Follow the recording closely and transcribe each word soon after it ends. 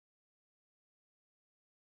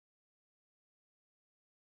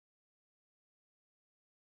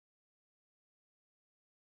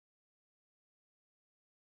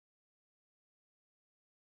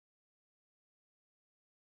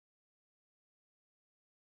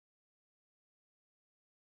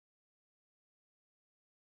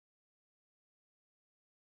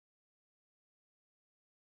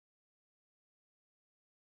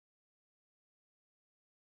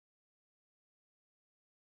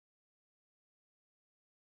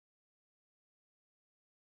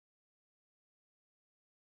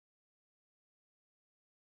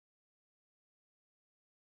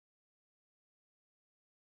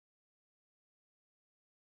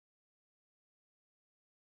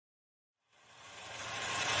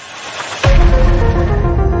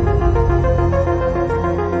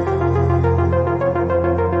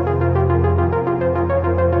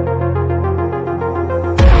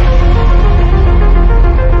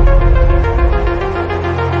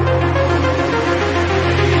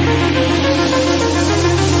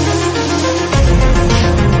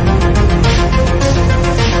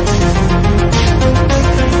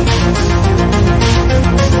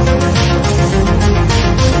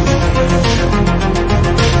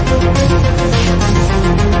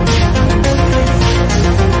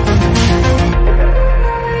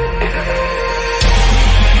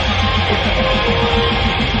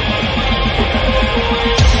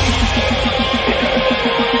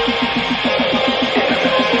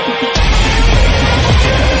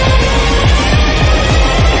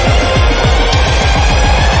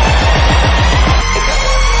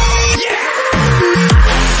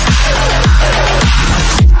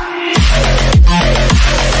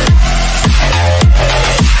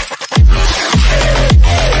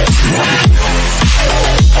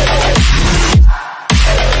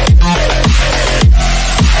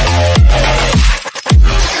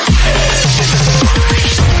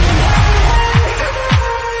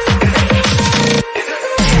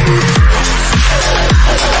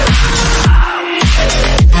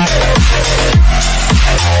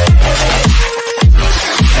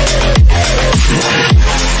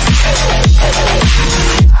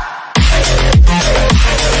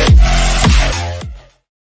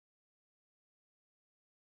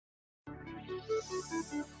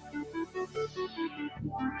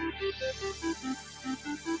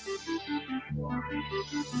M.A.S.K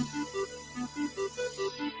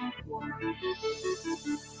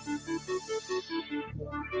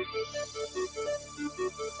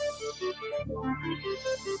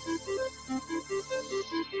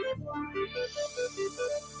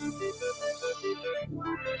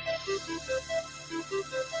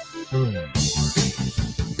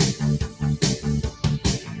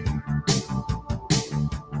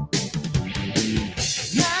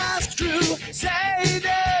crew,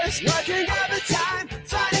 sailors, working overtime,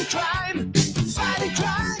 fighting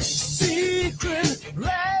crime, secret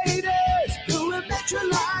raiders who will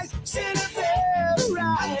neutralize Cineville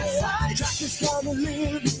riots. Trackers gonna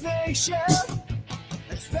leave the nation,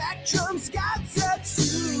 and Spectrum's got such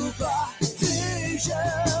supervision.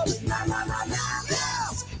 M.A.S.K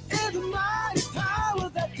is the mighty power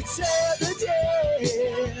that can save the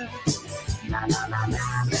day.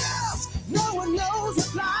 M.A.S.K, no one knows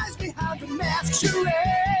what lies behind the mask charade.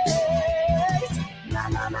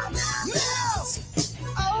 M.A.S.K,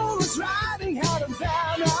 always riding out and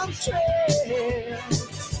down on trail.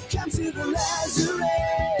 Come to the laser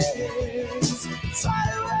rays,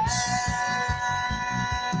 fire away.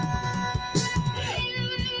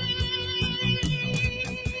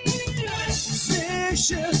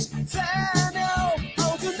 Vicious, venom,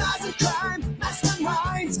 organizing crime,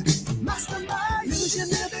 masterminds, using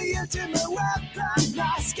the ultimate weapon,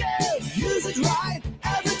 M.A.S.K, use it right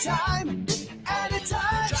every time,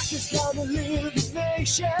 anytime. Trackers gonna leave the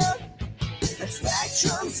nation, and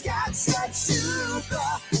Spectrum's got such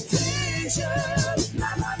supervision.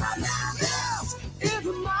 M.A.S.K is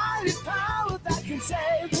a mighty power that can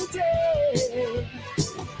save the day.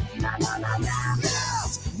 M.A.S.K,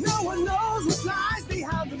 no one knows what lies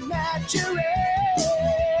behind the masquerade.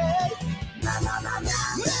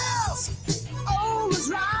 M.A.S.K, always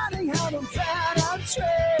riding out on Phantom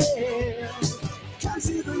Trail. Come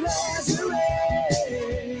see the laser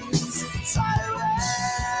rays, fire away.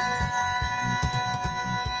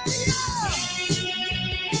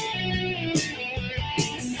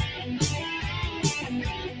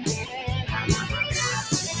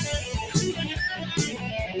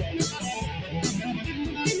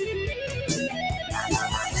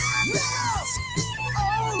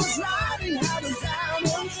 Always riding out on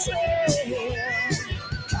Phantom Trail.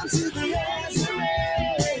 Come to the laser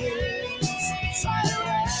rays, fire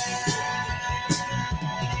away.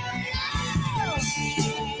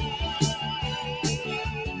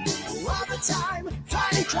 All the time,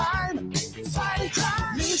 fighting crime,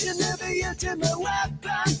 using the ultimate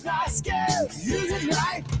weapon, M.A.S.K, use it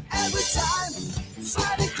right every time,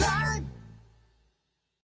 fighting crime.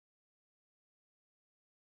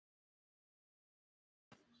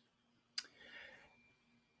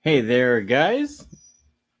 Hey there, guys.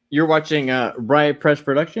 You're watching Riot Press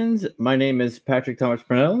Productions. My name is Patrick Thomas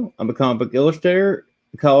Purnell. I'm a comic book illustrator,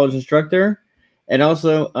 a college instructor, and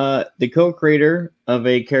also the co-creator of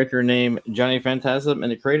a character named Johnny Phantasm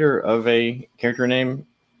and the creator of a character named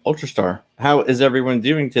Ultrastar. How is everyone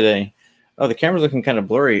doing today? Oh, the camera's looking kind of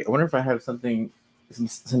blurry. I wonder if I have something, some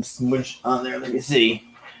smudge on there. Let me see.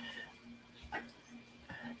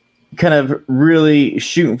 Kind of really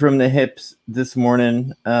shooting from the hips this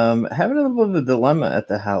morning. Having a little bit of a dilemma at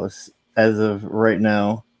the house as of right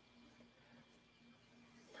now.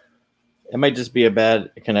 It might just be a bad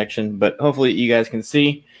connection, but hopefully you guys can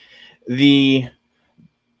see the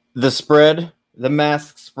spread, the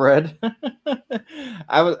mask spread.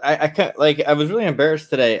 I was really embarrassed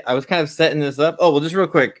today. I was kind of setting this up. Oh, well, just real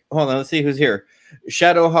quick. Hold on, let's see who's here.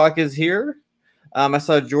 Shadowhawk is here. I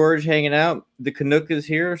saw George hanging out. The Canuck is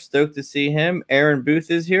here. Stoked to see him. Aaron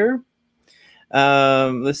Booth is here.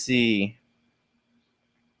 Let's see.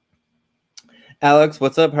 Alex,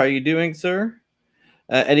 what's up? How are you doing, sir?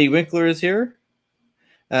 Eddie Winkler is here.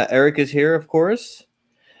 Eric is here, of course.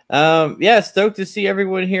 Yeah, stoked to see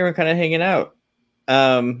everyone here and kind of hanging out.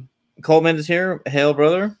 Coleman is here. Hail,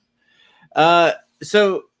 brother. Well,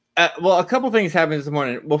 a couple things happened this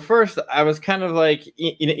morning. Well, first, I was kind of like,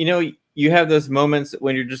 you know, you have those moments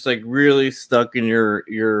when you're just like really stuck in your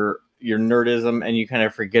nerdism and you kind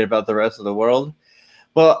of forget about the rest of the world.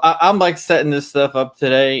 Well, I'm like setting this stuff up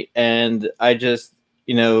today, and I just,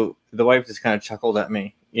 you know, the wife just kind of chuckled at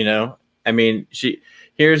me, you know. I mean,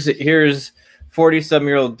 here's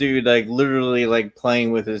 40-some-year-old dude like literally like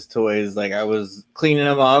playing with his toys. Like I was cleaning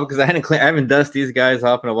them off because I haven't dusted these guys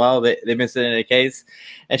off in a while. They've been sitting in a case,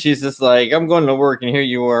 and she's just like, I'm going to work, and here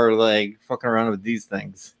you are like fucking around with these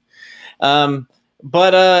things. So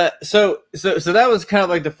that was kind of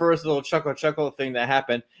like the first little chuckle thing that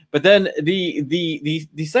happened. But then the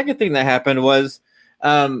second thing that happened was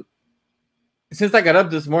since I got up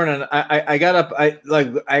this morning, I got up.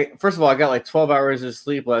 I first of all, I got like 12 hours of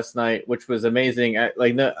sleep last night, which was amazing.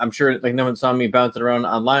 I'm sure like no one saw me bouncing around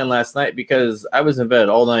online last night because I was in bed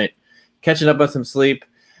all night, catching up on some sleep.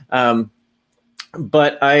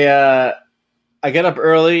 But I got up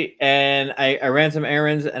early and I ran some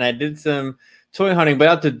errands and I did some toy hunting. But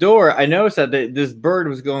out the door, I noticed that this bird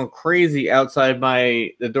was going crazy outside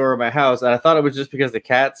the door of my house, and I thought it was just because the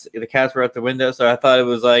cats were at the window. So I thought it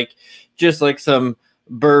was like just like some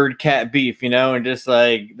bird cat beef, and just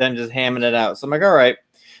like them just hamming it out. So I'm like, all right.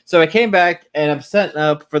 So I came back and I'm setting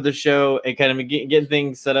up for the show and kind of getting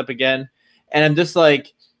things set up again. And I'm just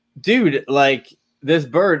like, dude, like this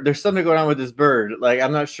bird, there's something going on with this bird. Like,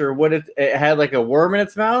 I'm not sure what it had like a worm in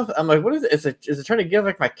its mouth. I'm like, what is it? Is it trying to give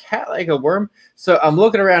like my cat like a worm? So I'm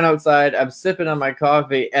looking around outside, I'm sipping on my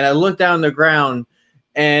coffee, and I look down the ground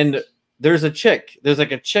and there's a chick. There's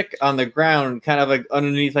like a chick on the ground, kind of like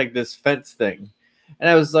underneath like this fence thing. And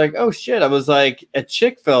I was like, oh shit. I was like, a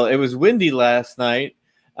chick fell. It was windy last night.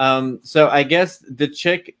 So I guess the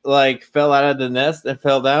chick like fell out of the nest and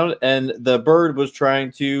fell down, and the bird was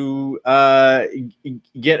trying to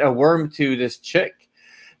get a worm to this chick.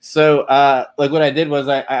 So like what I did was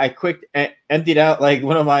I emptied out like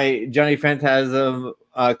one of my Johnny Phantasm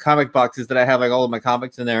comic boxes that I have like all of my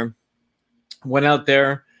comics in there. Went out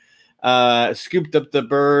there, scooped up the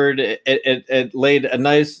bird. It laid a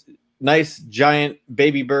nice giant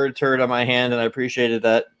baby bird turd on my hand, and I appreciated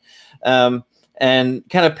that. And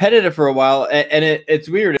kind of petted it for a while, and it's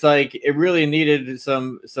weird. It's like it really needed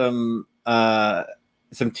some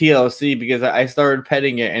TLC because I started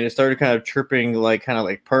petting it and it started kind of chirping, like kind of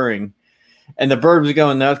like purring, and the bird was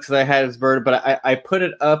going nuts because I had this bird. But I put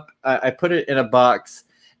it up, I put it in a box,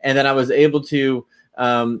 and then I was able to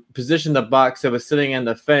position the box so it was sitting on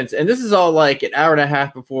the fence. And this is all like an hour and a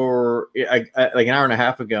half before, like an hour and a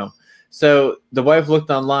half ago. So the wife looked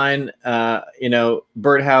online,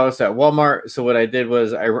 birdhouse at Walmart. So what I did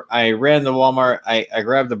was I ran to Walmart. I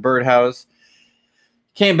grabbed the birdhouse,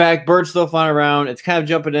 came back, bird still flying around. It's kind of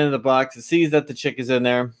jumping into the box. It sees that the chick is in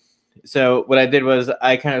there. So what I did was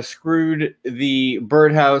I kind of screwed the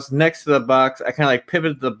birdhouse next to the box. I kind of like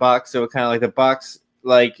pivoted the box. So it kind of like the box,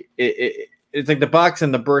 like it's like the box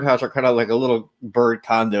and the birdhouse are kind of like a little bird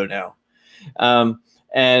condo now.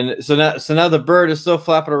 And so now the bird is still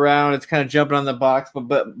flapping around. It's kind of jumping on the box,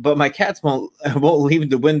 but my cats won't leave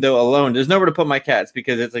the window alone. There's nowhere to put my cats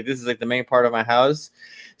because it's like this is like the main part of my house.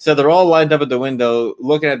 So they're all lined up at the window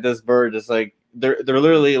looking at this bird. Just like they're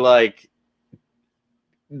literally like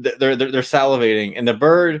they're salivating, and the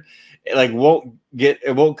bird it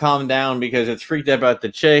won't calm down because it's freaked out about the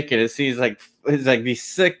chick, and it sees it's like these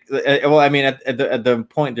sick. Well, I mean at the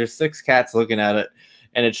point there's 6 cats looking at it.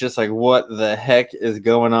 And it's just like, what the heck is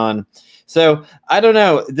going on? So I don't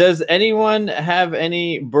know. Does anyone have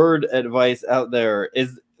any bird advice out there?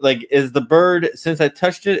 Is the bird, since I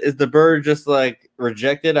touched it, is the bird just like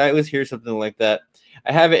rejected? I always hear something like that.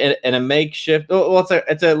 I have it in a makeshift. Well,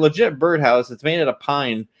 it's a legit birdhouse. It's made out of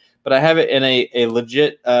pine, but I have it in a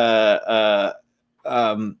legit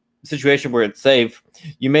situation where it's safe.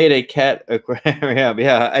 You made a cat aquarium.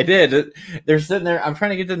 Yeah, I did. They're sitting there. I'm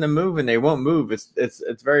trying to get them to move and they won't move.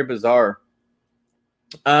 It's very bizarre.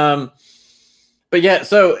 But yeah,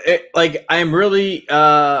 so I'm really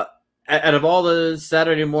out of all the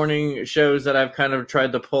Saturday morning shows that I've kind of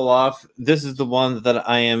tried to pull off, this is the one that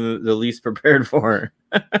I am the least prepared for.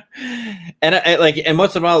 And and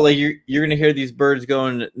once in a while, like you're gonna hear these birds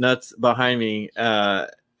going nuts behind me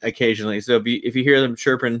occasionally. So if you hear them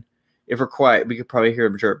chirping, if we're quiet, we could probably hear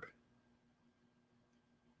them chirp.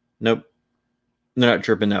 Nope, they're not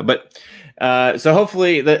chirping now. But so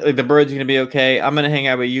hopefully the bird's gonna be okay. I'm gonna hang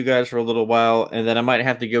out with you guys for a little while, and then I might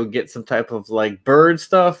have to go get some type of like bird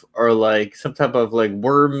stuff or like some type of like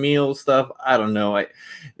worm meal stuff. I don't know.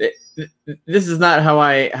 This is not how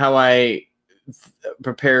I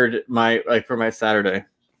prepared for my Saturday.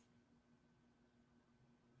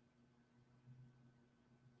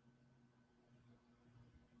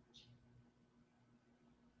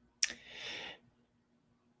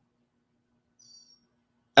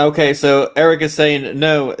 Okay, so Eric is saying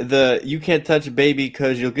no. You can't touch a baby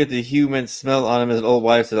because you'll get the human smell on him. As an old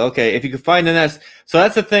wife said. Okay, if you can find the nest. So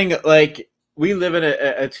that's the thing. Like we live in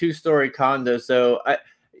a 2-story condo, so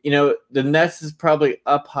the nest is probably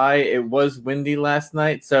up high. It was windy last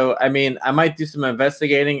night, so I mean I might do some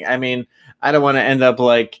investigating. I mean I don't want to end up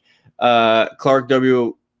like Clark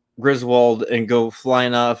W. Griswold and go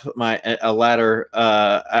flying off a ladder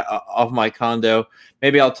off my condo.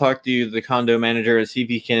 Maybe I'll talk to the condo manager and see if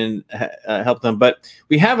he can help them. But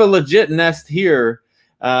we have a legit nest here.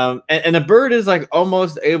 And the bird is like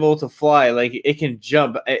almost able to fly. Like it can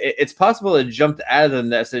jump. It's possible it jumped out of the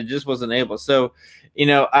nest. It just wasn't able. So, you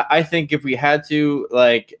know, I think if we had to,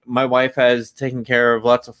 like, my wife has taken care of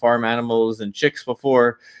lots of farm animals and chicks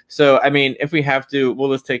before. So, I mean, if we have to,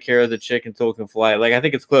 we'll just take care of the chick until it can fly. Like, I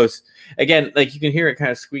think it's close. Again, like you can hear it kind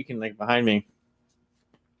of squeaking like behind me.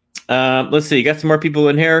 Let's see. Got some more people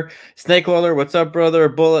in here. Snake Waller, what's up, brother?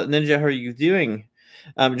 Bullet Ninja, how are you doing?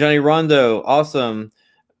 Johnny Rondo, awesome.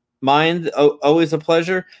 Mind, always a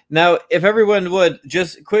pleasure. Now, if everyone would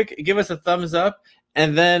just quick give us a thumbs up,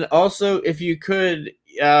 and then also if you could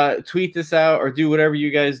tweet this out or do whatever you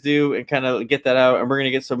guys do and kind of get that out, and we're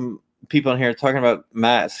gonna get some people in here talking about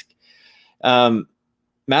M.A.S.K.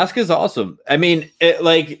 M.A.S.K is awesome. I mean,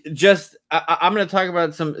 I'm gonna talk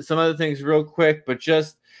about some other things real quick, but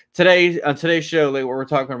just today on today's show, like what we're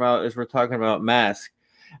talking about is we're talking about M.A.S.K.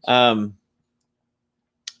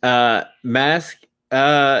 M.A.S.K.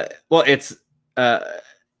 Well, it's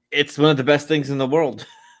one of the best things in the world.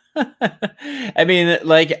 I mean,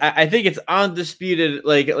 like I think it's undisputed,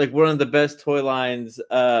 like one of the best toy lines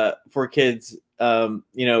for kids. You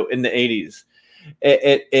know, in the 80s,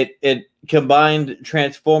 it combined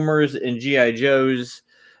Transformers and GI Joes.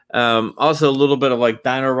 Also a little bit of like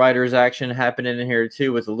Dino Riders action happening in here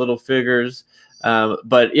too with the little figures.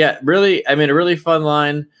 But yeah, really, I mean, a really fun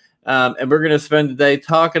line. And we're going to spend the day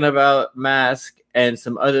talking about M.A.S.K and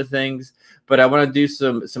some other things, but I want to do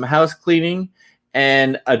some house cleaning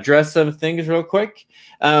and address some things real quick.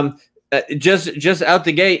 Just out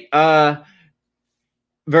the gate,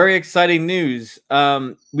 very exciting news.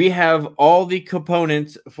 We have all the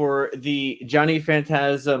components for the Johnny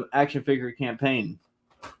Phantasm action figure campaign.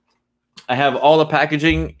 I have all the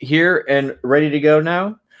packaging here and ready to go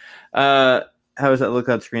now. How does that look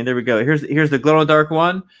on screen? There we go. Here's the glow in the dark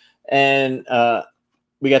one, and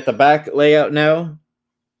we got the back layout now,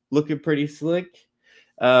 looking pretty slick.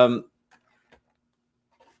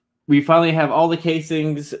 We finally have all the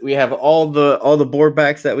casings. We have all the board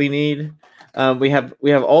backs that we need. We have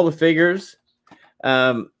all the figures.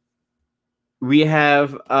 We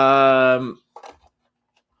have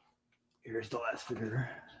here's the last figure.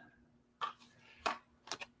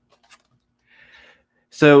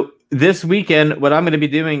 So this weekend, what I'm going to be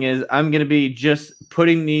doing is I'm going to be just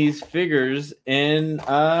putting these figures in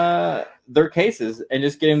their cases and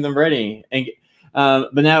just getting them ready. And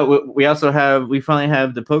but now we finally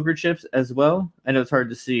have the poker chips as well. I know it's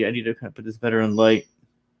hard to see. I need to kind of put this better in light.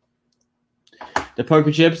 The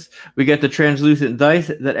poker chips. We got the translucent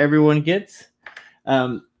dice that everyone gets,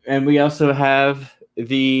 and we also have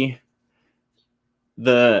the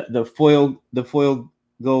foil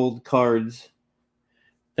gold cards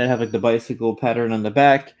that have like the bicycle pattern on the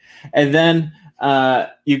back. And then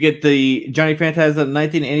you get the Johnny Phantasm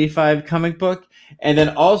 1985 comic book. And then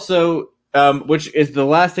also, which is the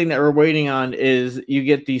last thing that we're waiting on, is you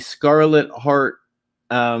get the Scarlet Heart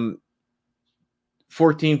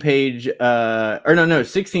 14-page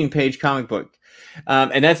 16-page comic book.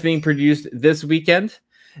 And that's being produced this weekend.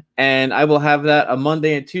 And I will have that on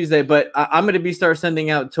Monday and Tuesday. But I'm going to start sending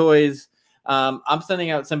out toys. I'm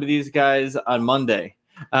sending out some of these guys on Monday.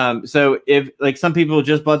 So if like some people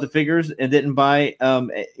just bought the figures and didn't buy,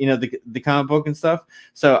 the comic book and stuff.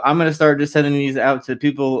 So I'm going to start just sending these out to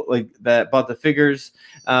people like that bought the figures.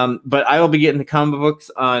 But I will be getting the comic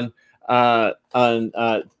books on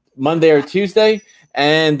Monday or Tuesday.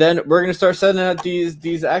 And then we're going to start sending out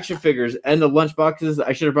these action figures and the lunch boxes.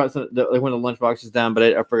 I should have brought one of the lunch boxes down, but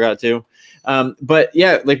I forgot to. But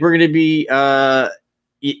yeah, like we're going to be,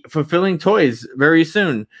 fulfilling toys very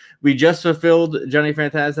soon. We just fulfilled Johnny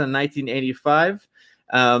Phantasm 1985.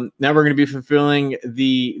 Now we're going to be fulfilling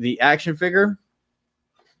the action figure,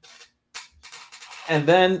 and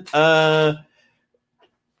then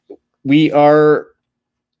we are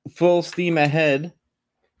full steam ahead.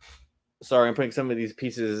 Sorry, I'm putting some of these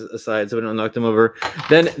pieces aside so we don't knock them over.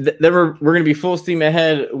 Then we're going to be full steam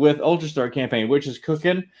ahead with Ultra Star campaign, which is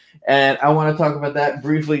cooking, and I want to talk about that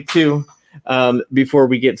briefly too. Before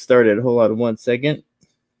we get started, hold on one second.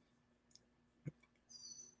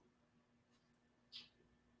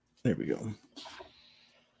 There we go.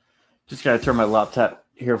 Just gotta turn my laptop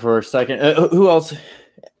here for a second. Who else?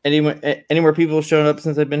 Any more people showing up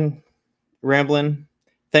since I've been rambling?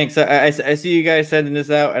 Thanks. I see you guys sending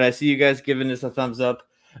this out, and I see you guys giving this a thumbs up.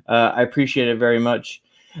 I appreciate it very much.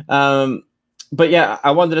 But yeah,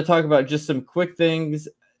 I wanted to talk about just some quick things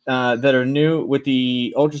that are new with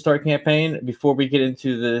the Ultra Star campaign before we get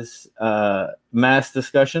into this M.A.S.K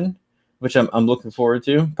discussion, which I'm looking forward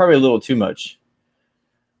to. Probably a little too much.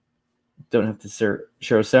 don't have to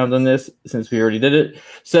show sound on this since we already did it.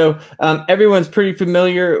 So everyone's pretty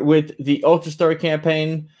familiar with the Ultrastar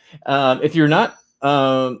campaign. If you're not,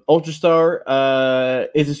 Ultrastar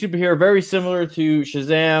is a superhero very similar to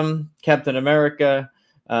Shazam, Captain America,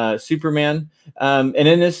 Superman. And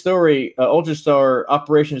in this story, Ultrastar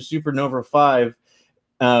Operation Supernova 5,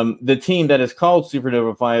 the team that is called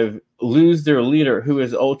Supernova 5 lose their leader, who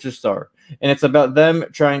is Ultrastar. And it's about them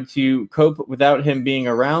trying to cope without him being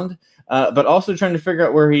around, but also trying to figure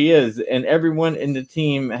out where he is. And everyone in the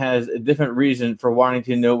team has a different reason for wanting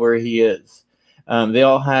to know where he is. They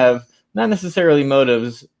all have not necessarily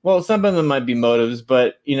motives. Well, some of them might be motives,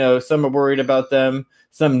 but, you know, some are worried about them.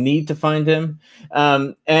 Some need to find him.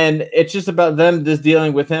 And it's just about them just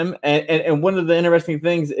dealing with him. And one of the interesting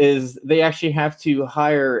things is they actually have to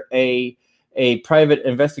hire a private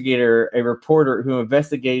investigator, a reporter who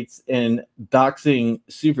investigates in doxing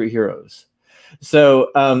superheroes.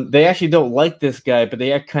 So they actually don't like this guy, but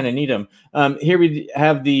they kind of need him. Here we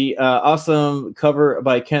have the awesome cover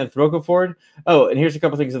by Kenneth Rocafort. Oh, and here's a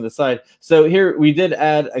couple things on the side. So here we did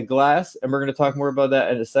add a glass, and we're going to talk more about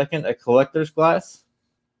that in a second, a collector's glass.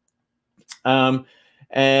 And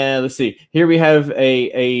let's see. Here we have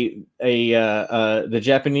the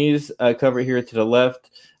Japanese cover here to the left.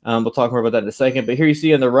 We'll talk more about that in a second. But here you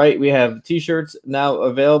see on the right, we have T-shirts now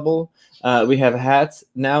available. We have hats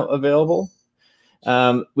now available.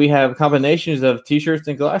 We have combinations of T-shirts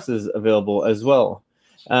and glasses available as well.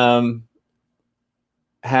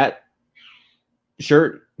 Hat,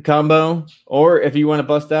 shirt combo, or if you want to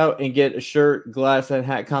bust out and get a shirt, glass, and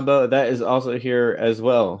hat combo, that is also here as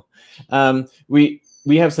well.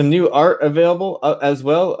 We have some new art available as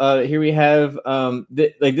well. Here we have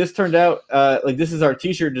like this turned out like this is our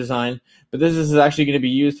T-shirt design, but this is actually going to be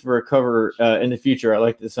used for a cover in the future. I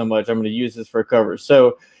like this so much. I'm going to use this for a cover.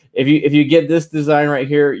 So if you get this design right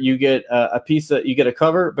here, you get a piece of, you get a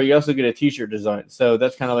cover, but you also get a T-shirt design. So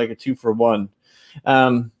that's kind of like a 2-for-1.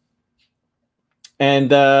 And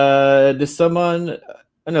does someone?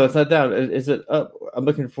 Oh, no, it's not down. Is it up? I'm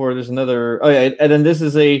looking for. There's another. Oh yeah, and then this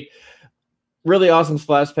is a really awesome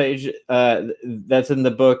splash page that's in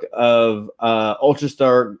the book of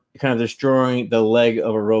Ultrastar kind of destroying the leg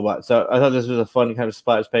of a robot. So I thought this was a fun kind of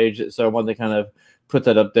splash page. So I wanted to kind of put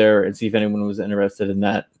that up there and see if anyone was interested in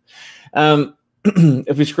that.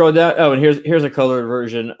 If we scroll down, oh, and here's a colored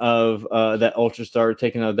version of that Ultrastar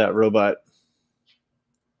taking out that robot.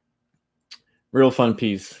 Real fun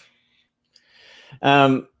piece.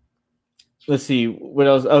 Let's see what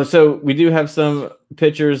else. Oh, so we do have some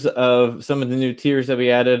pictures of some of the new tiers that we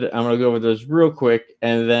added. I'm going to go over those real quick,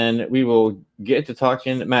 and then we will get to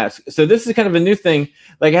talking M.A.S.K. So this is kind of a new thing.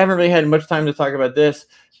 Like I haven't really had much time to talk about this,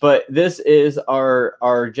 but this is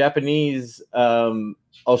our Japanese,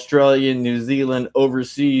 Australian, New Zealand,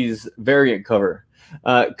 overseas variant cover,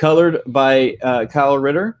 colored by Kyle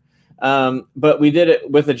Ritter. But we did it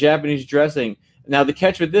with a Japanese dressing. Now the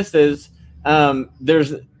catch with this is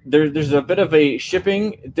there's a bit of a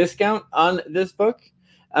shipping discount on this book,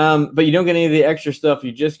 but you don't get any of the extra stuff.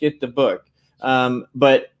 You just get the book.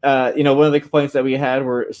 But you know, one of the complaints that we had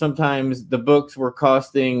were sometimes the books were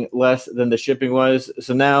costing less than the shipping was.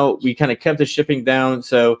 So now we kind of kept the shipping down.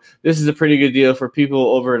 So this is a pretty good deal for people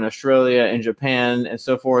over in Australia and Japan and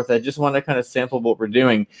so forth that just want to kind of sample what we're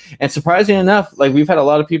doing. And surprisingly enough, like we've had a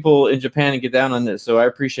lot of people in Japan get down on this. So I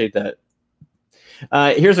appreciate that.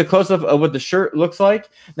 Here's a close-up of what the shirt looks like.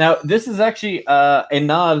 Now, this is actually a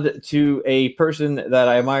nod to a person that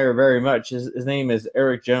I admire very much. His name is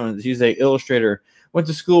Eric Jones. He's an illustrator. Went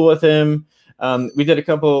to school with him. We did a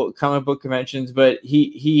couple comic book conventions, but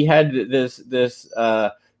he had this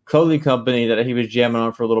clothing company that he was jamming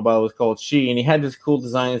on for a little while. It was called She, and he had this cool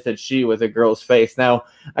design that said She with a girl's face. Now,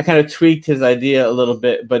 I kind of tweaked his idea a little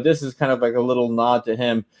bit, but this is kind of like a little nod to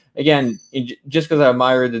him. Again, just because I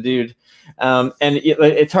admire the dude. And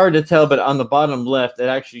it's hard to tell, but on the bottom left, it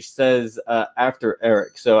actually says after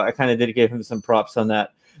Eric. So I kind of did give him some props on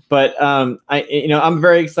that. But I'm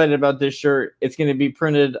very excited about this shirt. It's going to be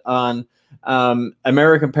printed on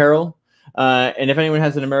American Apparel. And if anyone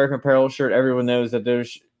has an American Apparel shirt, everyone knows that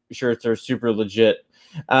those shirts are super legit.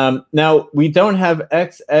 Now, we don't have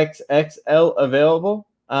XXXL available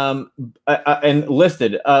and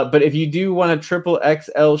listed. But if you do want a triple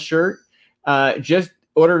XL shirt, just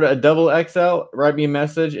order a double XL, write me a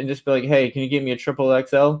message and just be like, hey, can you give me a triple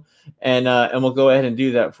XL? And we'll go ahead and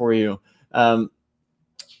do that for you.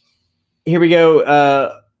 Here we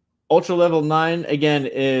go. Ultra level 9 again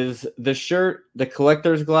is the shirt, the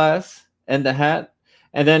collector's glass, and the hat.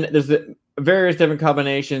 And then there's the various different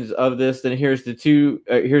combinations of this. Then here's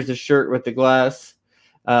the shirt with the glass,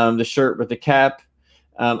 the shirt with the cap.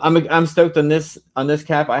 I'm stoked on this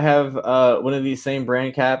cap. I have one of these same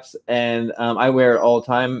brand caps, and I wear it all the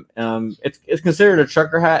time. It's considered a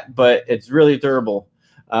trucker hat, but it's really durable.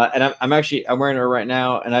 And I'm wearing it right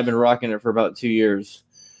now, and I've been rocking it for about 2 years.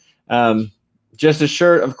 Just a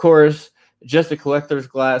shirt, of course. Just a collector's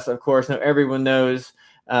glass, of course. Now everyone knows,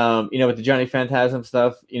 with the Johnny Phantasm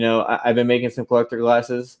stuff. I've been making some collector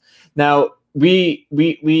glasses. Now we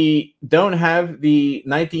don't have the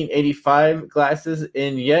 1985 glasses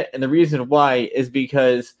in yet, and the reason why is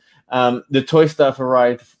because the toy stuff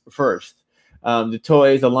arrived first. The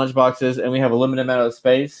toys, the lunch boxes, and we have a limited amount of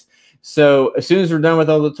space. So as soon as we're done with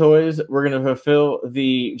all the toys, we're going to fulfill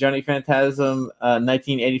the Johnny Phantasm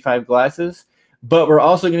 1985 glasses. But we're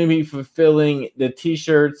also going to be fulfilling the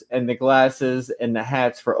T-shirts and the glasses and the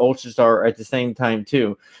hats for Ultrastar at the same time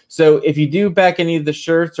too. So if you do back any of the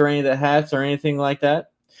shirts or any of the hats or anything like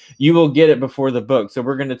that, you will get it before the book. So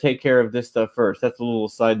we're going to take care of this stuff first. That's a little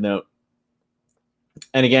side note.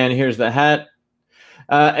 And again, here's the hat.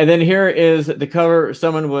 And then here is the cover.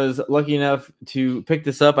 Someone was lucky enough to pick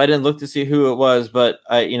this up. I didn't look to see who it was, but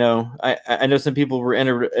I know some people were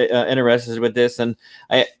interested with this, and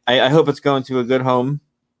I hope it's going to a good home.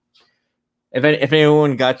 If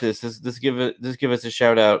anyone got this, just give us a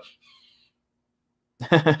shout out.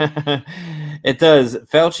 It does.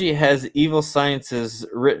 Fauci has evil sciences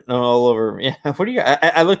written all over. Yeah, what do you?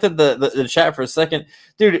 I looked at the chat for a second,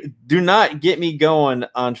 dude. Do not get me going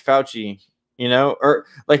on Fauci. Or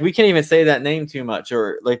like we can't even say that name too much,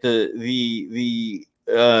 or like the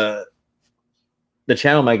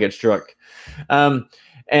channel might get struck.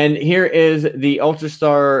 And here is the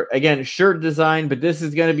Ultrastar, again, shirt design, but this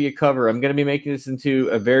is going to be a cover. I'm going to be making this into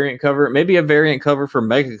a variant cover, maybe a variant cover for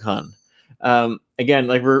MegaCon. Again,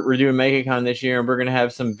 like we're doing MegaCon this year, and we're going to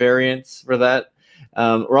have some variants for that.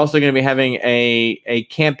 We're also going to be having a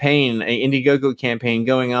campaign, a Indiegogo campaign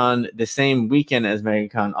going on the same weekend as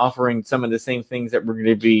MegaCon, offering some of the same things that we're going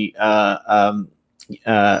to be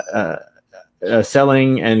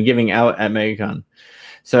selling and giving out at MegaCon.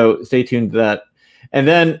 So stay tuned to that. And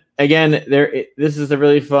then again, this is a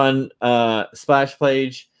really fun splash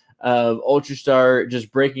page of Ultrastar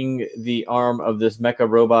just breaking the arm of this mecha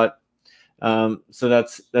robot. So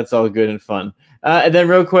that's all good and fun. And then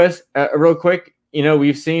real quick.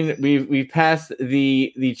 We've passed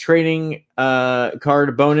the trading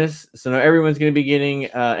card bonus, so now everyone's going to be getting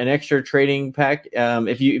an extra trading pack.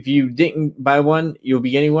 If you didn't buy one, you'll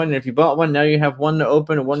be getting one, and if you bought one, now you have one to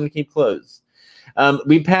open and one to keep closed.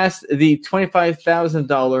 We passed the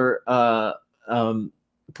 $25,000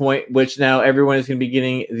 point, which now everyone is going to be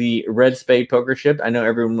getting the Red Spade poker chip. I know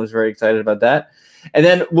everyone was very excited about that, and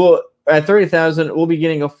then at 30,000, we'll be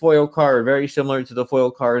getting a foil card, very similar to the foil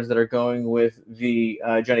cards that are going with the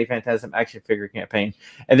Johnny Phantasm action figure campaign.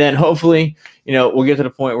 And then hopefully, we'll get to the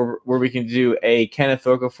point where we can do a Kenneth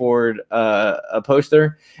Okafor a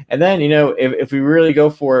poster. And then, if we really go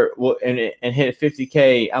for it, and hit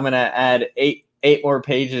 50K, I'm going to add eight more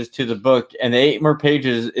pages to the book. And the 8 more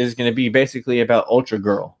pages is going to be basically about Ultra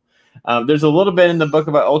Girl. There's a little bit in the book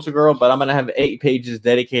about Ultra Girl, but I'm going to have 8 pages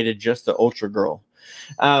dedicated just to Ultra Girl.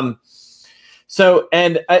 So,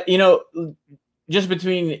 and just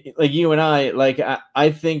between like you and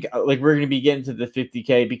I think like we're going to be getting to the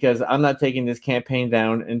 50K because I'm not taking this campaign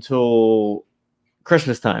down until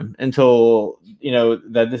Christmas time, until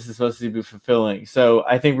that this is supposed to be fulfilling. So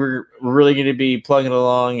I think we're really going to be plugging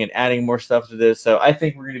along and adding more stuff to this. So I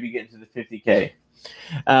think we're going to be getting to the 50K.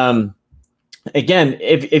 Again,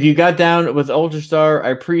 if you got down with Ultrastar,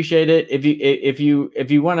 I appreciate it. If you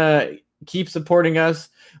want to keep supporting us,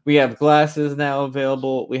 we have glasses now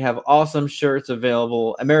available. We have awesome shirts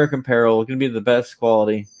available. American Apparel, going to be the best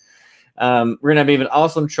quality. We're going to have even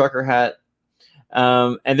awesome trucker hat.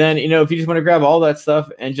 And then, if you just want to grab all that stuff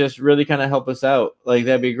and just really kind of help us out, like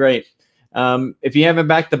that'd be great. If you haven't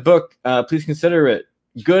backed the book, please consider it.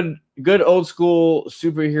 Good old school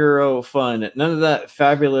superhero fun. None of that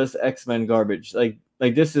fabulous X-Men garbage. Like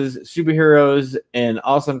this is superheroes in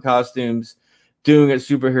awesome costumes doing what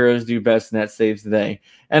superheroes do best, and that saves the day.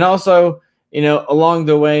 And also, along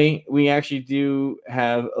the way, we actually do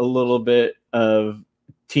have a little bit of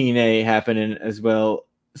TNA happening as well.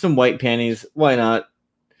 Some white panties, why not?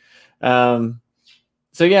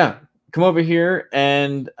 So yeah, come over here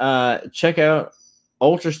and check out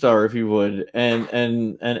Ultrastar if you would,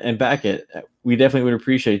 and back it. We definitely would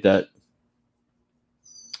appreciate that.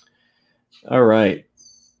 All right,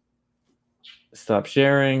 stop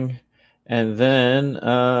sharing. And then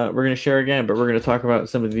we're going to share again, but we're going to talk about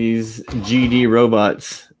some of these GD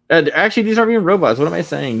robots. Actually, these aren't even robots. What am I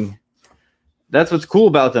saying? That's what's cool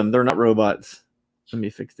about them. They're not robots. Let me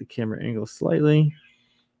fix the camera angle slightly.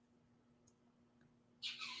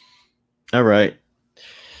 All right.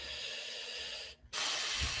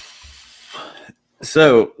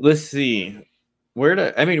 So let's see where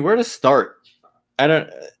to start. I don't.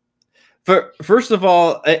 First of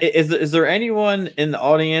all, is there anyone in the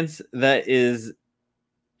audience that is?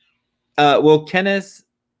 Will Kenneth's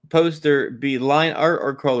poster be line art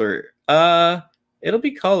or color? It'll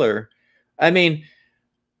be color. I mean,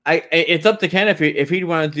 it's up to Ken if he'd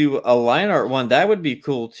want to do a line art one. That would be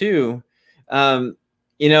cool too.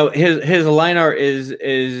 You know, his line art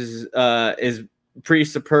is pretty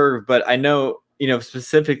superb, but I know, you know,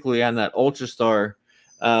 specifically on that Ultra Star,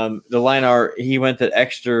 the line art, he went the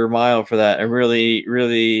extra mile for that and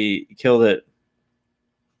really killed it.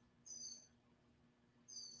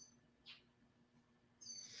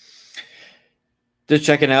 Just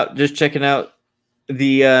checking out the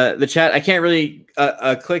chat. I can't really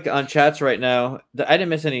click on chats right now. I didn't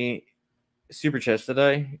miss any super chats, did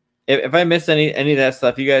I? If I missed any of that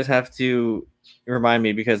stuff, you guys have to remind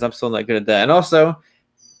me because I'm still not good at that. And also,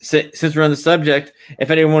 since we're on the subject, if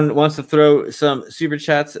anyone wants to throw some super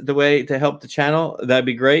chats the way to help the channel, that'd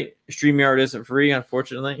be great. StreamYard isn't free,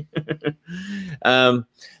 unfortunately. But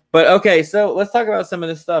okay, so let's talk about some of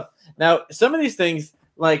this stuff. Now, some of these things,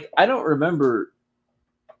 like, I don't remember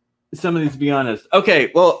some of these, to be honest.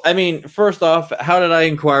 Okay, well, I mean, first off, how did I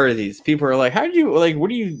inquire these? People are like, how did you, like,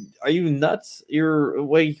 are you nuts? You're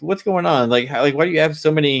like, what's going on? Like, why do you have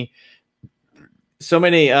so many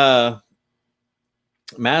M.A.S.K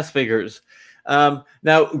figures? Now,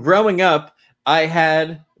 growing up, I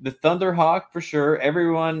had the Thunderhawk for sure.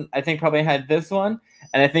 Everyone, I think, probably had this one,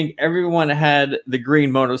 and I think everyone had the green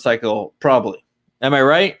motorcycle, probably. Am I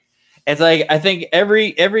right? It's like, I think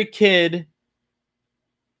every kid.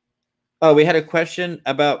 Oh, we had a question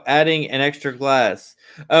about adding an extra glass.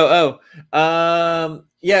 Yeah.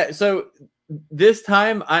 So this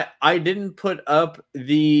time I didn't put up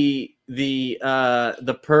the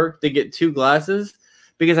perk to get 2 glasses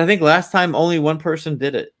because I think last time only one person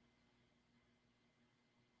did it,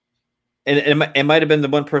 and it might have been the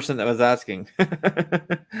one person that was asking.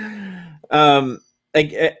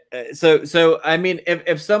 So I mean,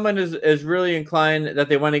 if someone is really inclined that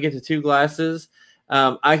they want to get to 2 glasses.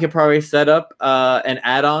 I could probably set up an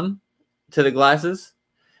add-on to the glasses.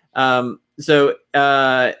 So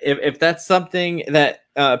if that's something that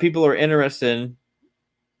people are interested in,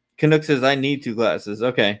 Canuck says, I need 2 glasses.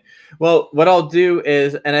 Okay. Well, what I'll do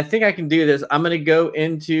is, and I think I can do this, I'm going to go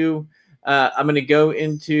into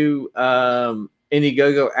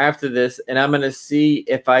Indiegogo after this, and I'm going to see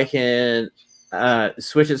if I can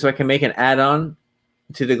switch it so I can make an add-on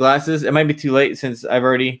to the glasses. It might be too late since I've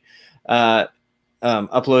already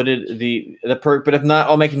uploaded the perk, but if not,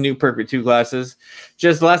 I'll make a new perk with 2 glasses.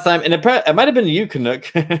 Just last time, and it might have been you, Canuck.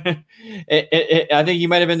 I think you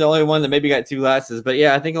might have been the only one that maybe got 2 glasses, but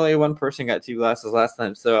yeah, I think only one person got 2 glasses last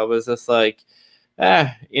time. So I was just like,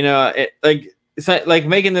 you know, it's like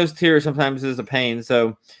making those tiers sometimes is a pain.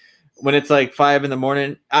 So when it's like 5 in the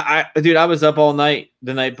morning, dude, I was up all night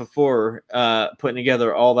the night before, putting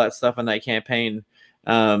together all that stuff on that campaign,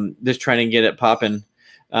 just trying to get it popping.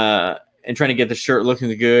 And trying to get the shirt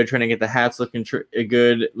looking good, trying to get the hats looking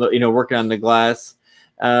good, you know, working on the glass,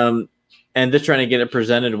 and just trying to get it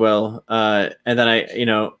presented well. And then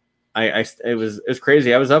it was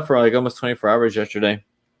crazy. I was up for like almost 24 hours yesterday.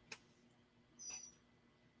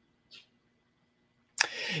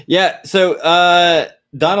 Yeah. So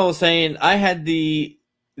Donald was saying I had the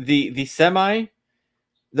semi,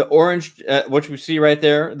 the orange, which we see right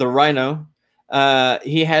there, the Rhino.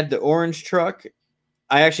 He had the orange truck.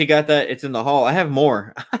 I actually got that. It's in the hall. I have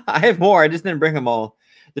more. I have more. I just didn't bring them all.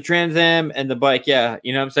 The Trans Am and the bike. Yeah.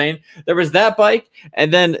 You know what I'm saying? There was that bike.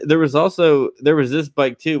 And then there was this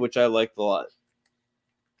bike too, which I liked a lot.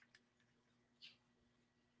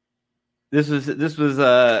 This was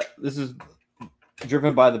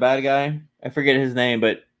driven by the bad guy. I forget his name,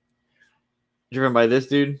 but driven by this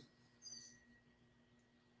dude.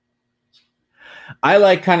 I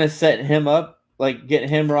like kind of set him up, like getting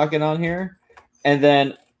him rocking on here. And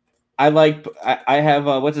then I have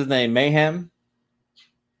what's his name? Mayhem.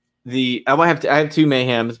 I have 2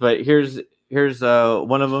 Mayhems, but here's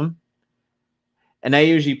one of them. And I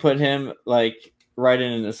usually put him like right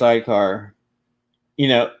in the sidecar. You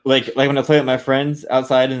know, like when I play with my friends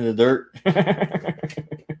outside in the dirt.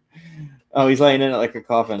 Oh, he's laying in it like a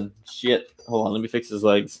coffin. Shit. Hold on, let me fix his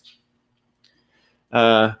legs.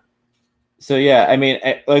 So yeah, I mean,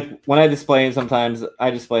 like when I display him, sometimes I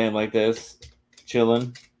display him like this.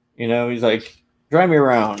 Chilling, you know, he's like, drive me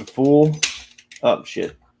around, fool. Oh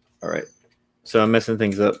shit. All right, so I'm messing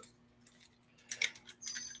things up.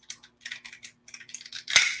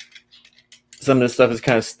 Some of this stuff is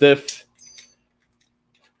kind of stiff.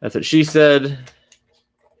 That's what she said.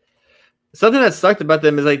 Something that sucked about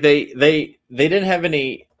them is like they didn't have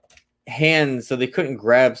any hands, so they couldn't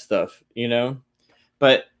grab stuff, you know.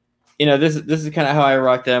 But you know, this is kind of how I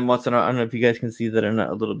rock them once in a while. I don't know if you guys can see that or not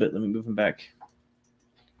a little bit. Let me move them back.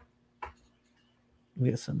 We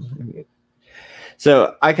got some.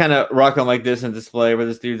 So I kind of rock them like this in display where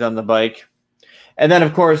this dude's on the bike. And then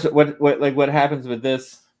of course what happens with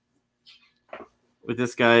this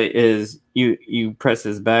guy is you press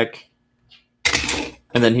his back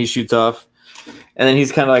and then he shoots off. And then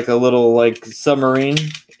he's kind of like a little like submarine.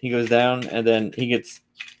 He goes down and then he gets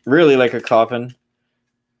really like a coffin.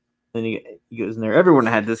 Then he goes in there. Everyone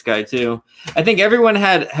had this guy too. I think everyone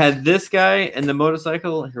had this guy and the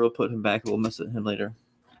motorcycle. Here, we'll put him back. We'll mess with him later.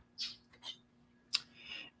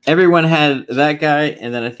 Everyone had that guy,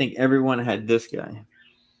 and then I think everyone had this guy.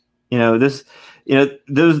 You know, this, you know,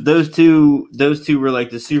 those two were like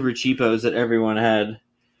the super cheapos that everyone had.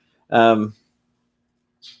 I'm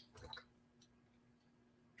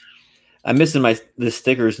missing the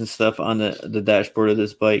stickers and stuff on the dashboard of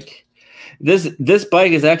this bike. This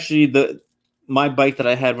bike is actually my bike that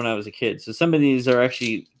I had when I was a kid. So some of these are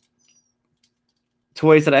actually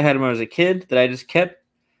toys that I had when I was a kid that I just kept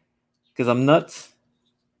because I'm nuts.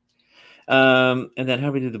 And then how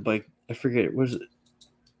do we do the bike? I forget. Where's it?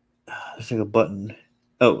 There's like a button.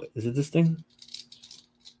 Oh, is it this thing?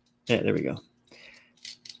 Yeah, there we go.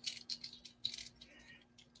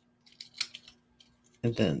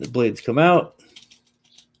 And then the blades come out.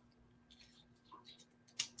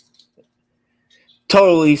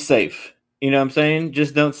 Totally safe. You know what I'm saying?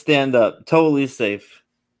 Just don't stand up. Totally safe.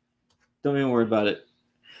 Don't even worry about it.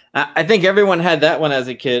 I think everyone had that one as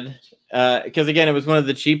a kid. Because again, it was one of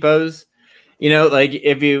the cheapos. You know, like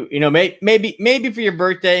if you know, maybe for your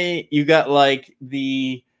birthday, you got like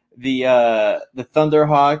the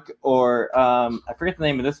Thunderhawk or I forget the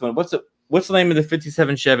name of this one. What's the name of the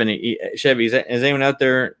 57 Chevy? Is anyone out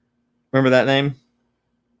there remember that name?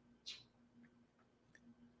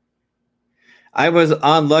 I was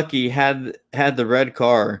unlucky, had the red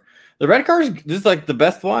car. The red car is just like the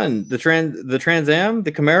best one. The Trans Am,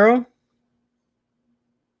 the Camaro.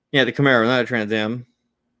 Yeah, the Camaro, not a Trans Am.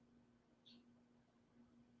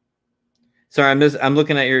 Sorry, I'm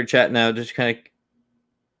looking at your chat now, just kind of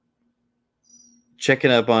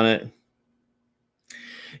checking up on it.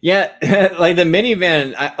 Yeah, like the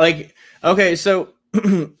minivan. Okay, so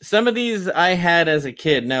some of these I had as a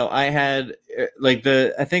kid. No, I had like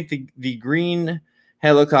I think the green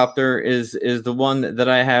helicopter is the one that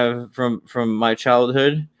I have from my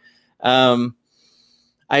childhood.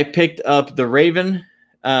 I picked up the Raven,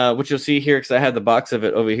 which you'll see here because I had the box of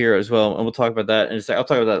it over here as well, and we'll talk about that in a second. I'll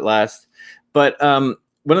talk about that last. But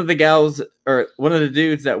one of the gals or one of the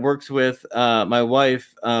dudes that works with my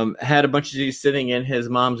wife had a bunch of these sitting in his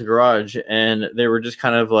mom's garage, and they were just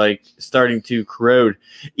kind of like starting to corrode.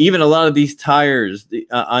 Even a lot of these tires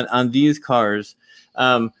on these cars,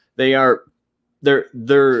 they've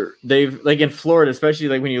like in Florida, especially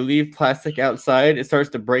like when you leave plastic outside, it starts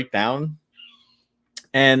to break down.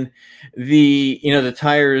 And the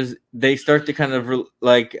tires, they start to kind of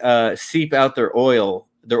seep out their oil.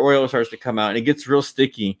 Their oil starts to come out and it gets real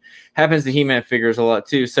sticky. Happens to He-Man figures a lot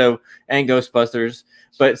too. So, and Ghostbusters.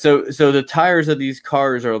 But so the tires of these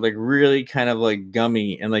cars are like really kind of like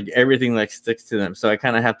gummy and like everything like sticks to them. So I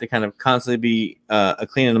kind of have to kind of constantly be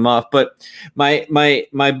cleaning them off. But my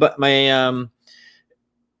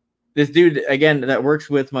this dude again that works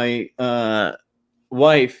with my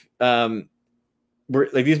wife,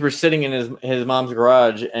 these were sitting in his mom's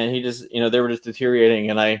garage, and he just, they were just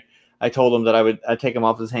deteriorating, and I told him that I'd take him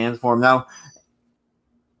off his hands for him. Now,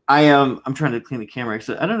 I'm trying to clean the camera.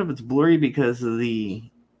 So I don't know if it's blurry because of I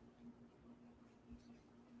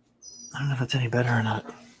don't know if it's any better or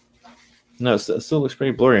not. No, it still looks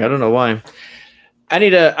pretty blurry. I don't know why. I'm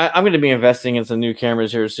going to be investing in some new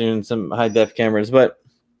cameras here soon, some high def cameras, but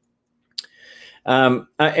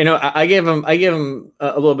I gave him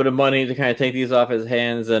a little bit of money to kind of take these off his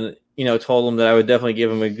hands, and told him that I would definitely give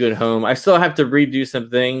him a good home. I still have to redo some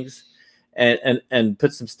things and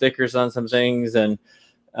put some stickers on some things and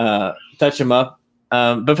touch them up.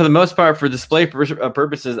 But for the most part, for display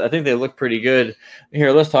purposes, I think they look pretty good.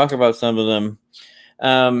 Here, let's talk about some of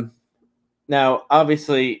them. Now,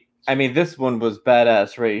 obviously, I mean, this one was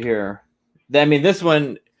badass right here. I mean, this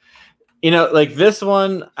one, like this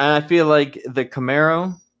one, I feel like the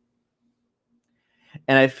Camaro,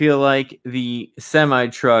 and I feel like the semi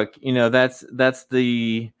truck, that's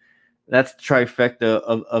the trifecta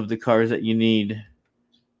of the cars that you need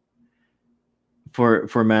for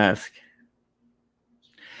M.A.S.K.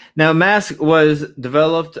 Now, M.A.S.K was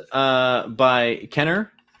developed by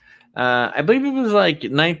Kenner, I believe it was like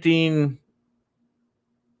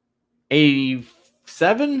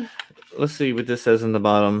 1987. Let's see what this says in the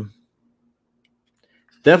bottom.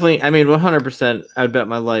 Definitely, I mean, 100%. I'd bet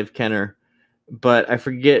my life, Kenner, but I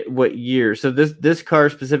forget what year. So this car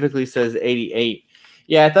specifically says 88.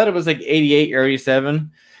 Yeah, I thought it was like 88 or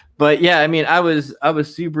 87. But yeah, I mean, I was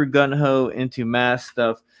super gun ho into M.A.S.K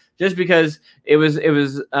stuff just because it was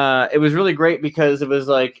really great because it was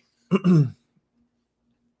like.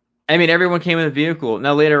 I mean, everyone came with a vehicle.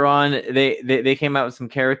 Now later on, they came out with some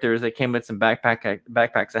characters. They came with some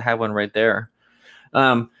backpacks. I have one right there.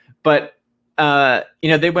 But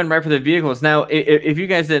they went right for the vehicles. Now, if you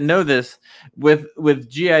guys didn't know this, with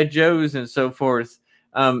GI Joes and so forth,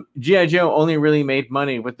 GI Joe only really made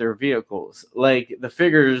money with their vehicles. Like the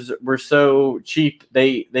figures were so cheap,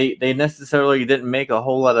 they necessarily didn't make a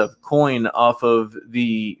whole lot of coin off of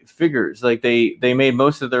the figures. Like they made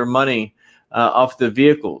most of their money off the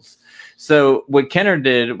vehicles. So what Kenner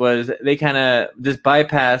did was they kind of just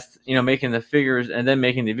bypassed, making the figures and then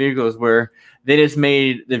making the vehicles, where they just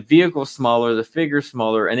made the vehicle smaller, the figure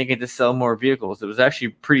smaller, and they get to sell more vehicles. It was actually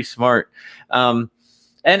pretty smart. And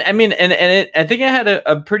I mean, I think it had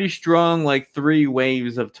a pretty strong, like 3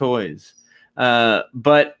 waves of toys.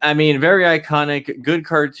 But I mean, very iconic, good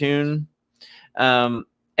cartoon. And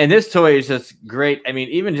this toy is just great. I mean,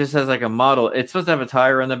 even just as like a model, it's supposed to have a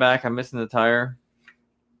tire on the back. I'm missing the tire.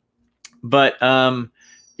 But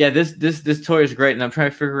yeah, this toy is great, and I'm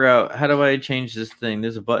trying to figure out, how do I change this thing?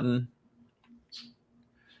 There's a button.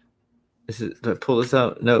 Do I pull this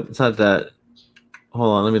out? Nope, it's not that. Hold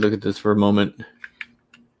on, let me look at this for a moment.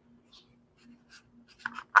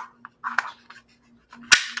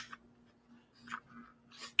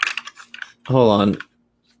 Hold on.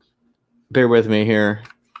 Bear with me here.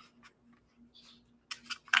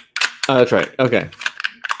 Oh, that's right. Okay.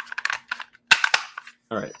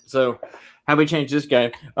 All right. So how do we change this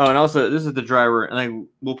guy? Oh, and also this is the driver, and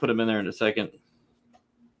we'll put him in there in a second.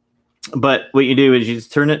 But what you do is you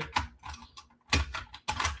just turn it,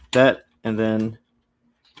 that, and then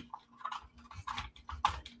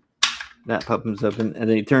that pops up, and then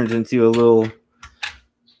he turns into a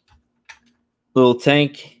little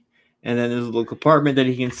tank, and then there's a little compartment that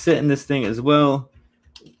he can sit in this thing as well.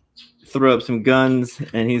 Throw up some guns,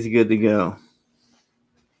 and he's good to go.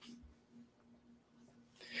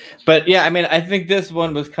 But yeah, I mean, I think this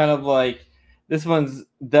one was kind of like, this one's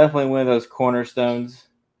definitely one of those cornerstones.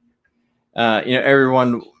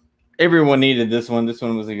 Everyone needed this one. This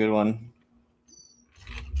one was a good one.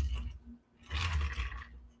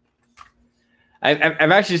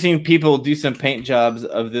 I've actually seen people do some paint jobs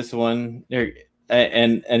of this one,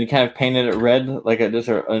 and kind of painted it red, like just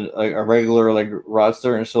a regular like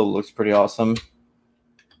roadster, and so it looks pretty awesome.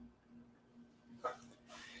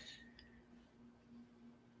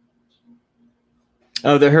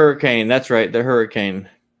 Oh, the Hurricane. That's right, the Hurricane.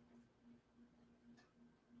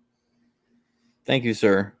 Thank you,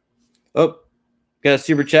 sir. Oh, got a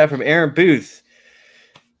super chat from Aaron Booth.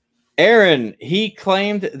 Aaron, he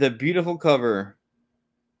claimed the beautiful cover.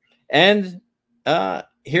 And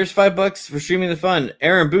here's $5 for streaming the fun.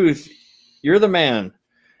 Aaron Booth, you're the man.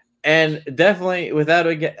 And definitely, without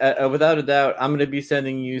a doubt, I'm going to be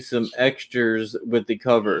sending you some extras with the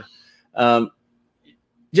cover.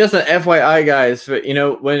 Just an FYI, guys.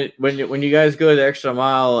 When you guys go the extra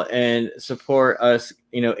mile and support us,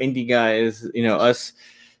 indie guys, us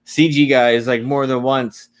CG guys, like more than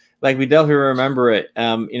once, like we definitely remember it.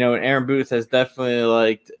 And Aaron Booth has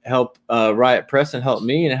definitely helped Riot Press and helped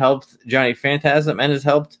me and helped Johnny Phantasm and has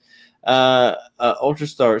helped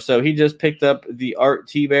Ultrastar. So he just picked up the Art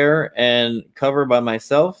T-Bear and cover by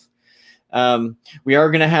myself. We are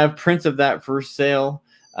going to have prints of that for sale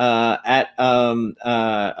at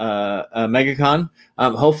MegaCon.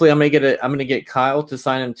 Hopefully I'm gonna get Kyle to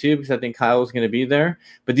sign them too, because I think Kyle is gonna be there.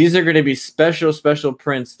 But these are gonna be special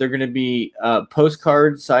prints. They're gonna be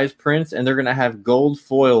postcard size prints, and they're gonna have gold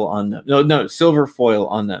foil on them. No, silver foil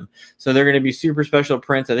on them. So they're gonna be super special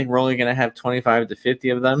prints. I think we're only gonna have 25 to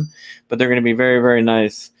 50 of them, but they're gonna be very, very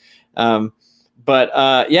nice.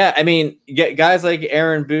 But yeah, I mean, guys like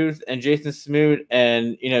Aaron Booth and Jason Smoot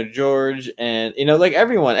and George and like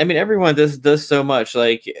everyone. I mean, everyone does so much.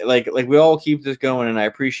 Like we all keep this going, and I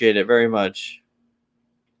appreciate it very much.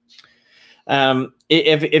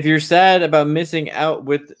 If you're sad about missing out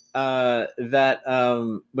with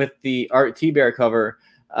with the Art T-Bear cover,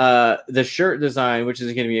 the shirt design, which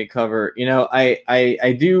is going to be a cover,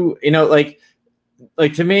 I do,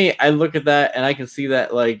 like to me, I look at that and I can see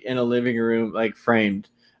that like in a living room, like framed.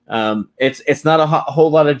 It's not a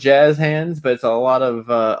whole lot of jazz hands, but it's a lot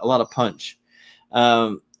of punch.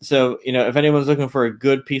 So, if anyone's looking for a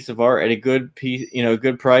good piece of art at a good piece,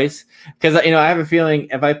 good price, because, I have a feeling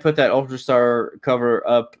if I put that Ultra Star cover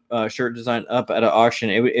up, shirt design up at an auction,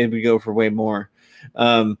 it would go for way more.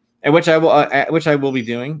 And which I will be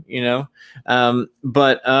doing,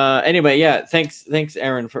 but anyway, yeah, thanks,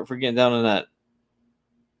 Aaron, for getting down on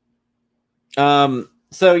that.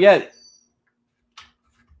 So yeah,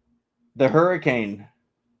 the Hurricane,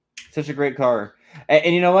 such a great car.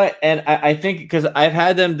 And you know what? And I think because I've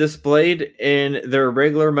had them displayed in their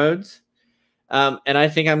regular modes, and I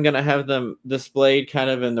think I'm gonna have them displayed kind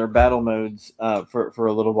of in their battle modes for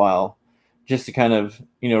a little while, just to kind of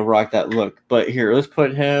rock that look. But here, let's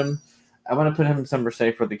put him. I want to put him somewhere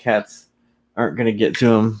safe where the cats aren't gonna get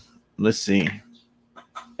to him. Let's see.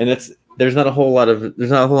 And there's not a whole lot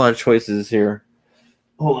of choices here.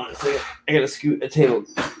 Hold on a second. I gotta scoot a table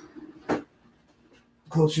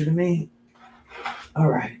closer to me. All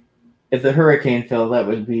right. If the Hurricane fell, that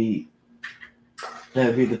would be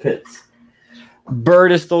the pits.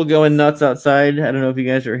 Bird is still going nuts outside. I don't know if you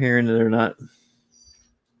guys are hearing it or not.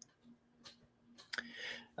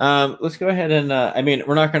 Let's go ahead and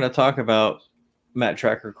we're not going to talk about Matt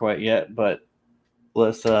Tracker quite yet, but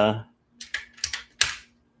let's just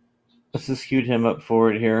scoot him up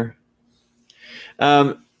forward here.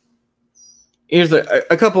 Here's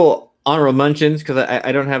a couple honorable mentions because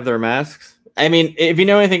I don't have their masks. I mean, if you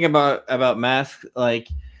know anything about M.A.S.K, like,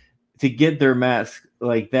 to get their mask,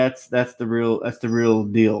 like that's the real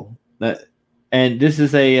deal. And this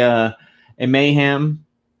is a Mayhem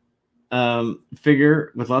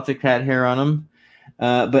figure with lots of cat hair on him,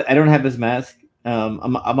 but I don't have his mask.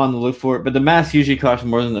 I'm on the look for it, but the mask usually costs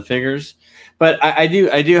more than the figures. But I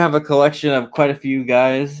do have a collection of quite a few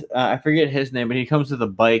guys. I forget his name, but he comes with a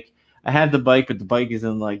bike. I have the bike, but the bike is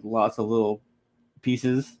in like lots of little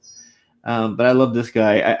pieces. But I love this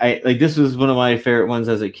guy. I like, this was one of my favorite ones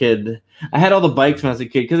as a kid. I had all the bikes when I was a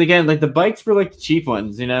kid because, again, like, the bikes were like the cheap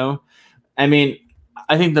ones, I mean,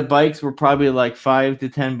 I think the bikes were probably like $5 to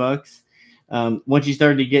 $10. Once you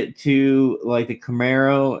started to get to like the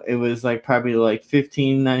Camaro, it was like probably like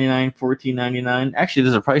 $15.99, $14.99. Actually,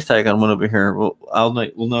 there's a price tag on one over here. We'll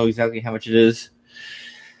know exactly how much it is.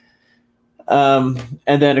 And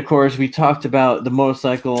then, of course, we talked about the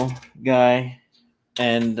motorcycle guy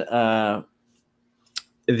and the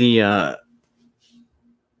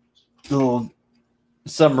little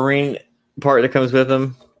submarine part that comes with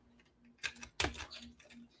him.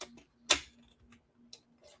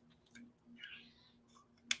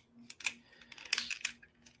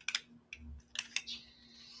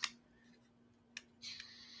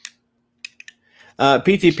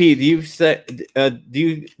 PTP,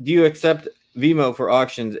 do you accept Vimo for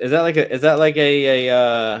auctions? Is that like a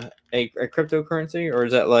cryptocurrency, or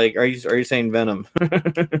is that like, are you saying Venom?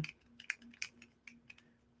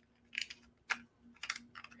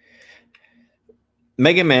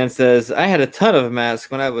 Mega Man says, I had a ton of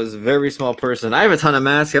masks when I was a very small person. I have a ton of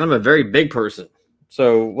masks and I'm a very big person.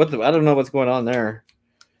 So I don't know what's going on there.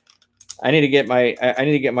 I need to get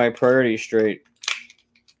my priorities straight.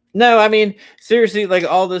 No, I mean, seriously, like,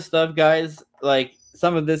 all this stuff, guys, like,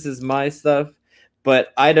 some of this is my stuff, but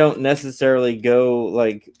I don't necessarily go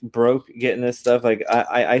like broke getting this stuff. Like,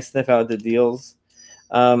 I sniff out the deals.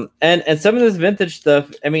 And some of this vintage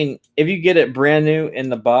stuff, I mean, if you get it brand new in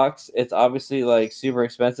the box, it's obviously like super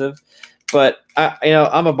expensive. But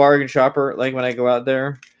I'm a bargain shopper, like, when I go out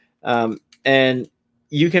there. And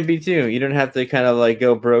you can be too. You don't have to kind of like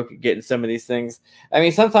go broke getting some of these things. I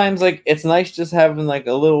mean, sometimes, like, it's nice just having like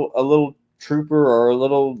a little trooper or a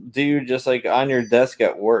little dude just like on your desk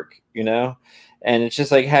at work, and it's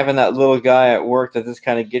just like having that little guy at work that just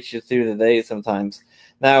kind of gets you through the day sometimes.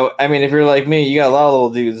 Now, I mean, if you're like me, you got a lot of little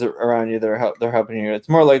dudes around you that they're helping you. It's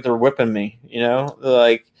more like they're whipping me, they're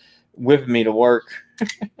like whipping me to work.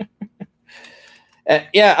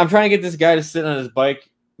 Yeah, I'm trying to get this guy to sit on his bike,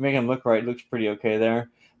 make him look right. Looks pretty okay there.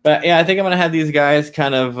 But yeah, I think I'm gonna have these guys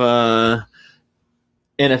kind of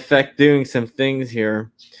in effect doing some things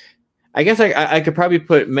here. I guess I could probably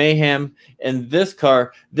put Mayhem in this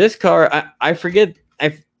car. This car, I forget.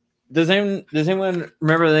 Does anyone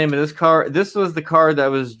remember the name of this car? This was the car that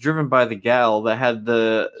was driven by the gal that had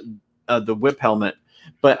the whip helmet.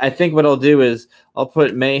 But I think what I'll do is I'll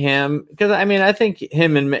put Mayhem, because I mean, I think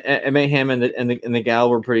him and Mayhem and the gal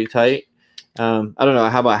were pretty tight. I don't know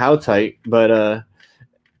how tight, but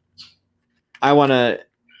I want to.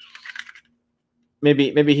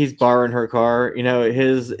 Maybe he's borrowing her car.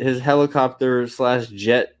 His helicopter /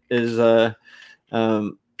 jet is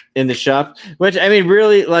in the shop. Which, I mean,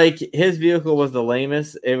 really, like, his vehicle was the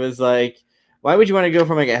lamest. It was like, why would you want to go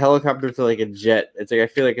from like a helicopter to like a jet? It's like, I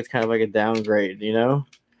feel like it's kind of like a downgrade,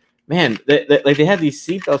 man, like they have these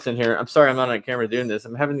seatbelts in here. I'm sorry, I'm not on camera doing this.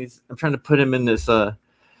 I'm trying to put him in this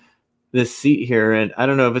this seat here, and I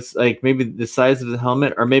don't know if it's like maybe the size of the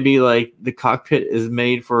helmet or maybe like the cockpit is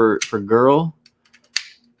made for girl.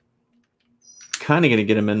 Kind of gonna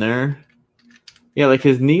get him in there. Yeah, like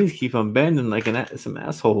his knees keep on bending like some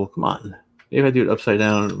asshole. Come on. Maybe if I do it upside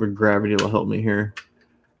down where gravity will help me here.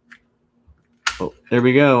 Oh, there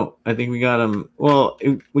we go. I think we got him. Well,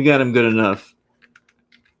 we got him good enough.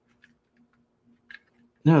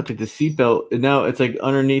 Now it's like the seatbelt. Now it's like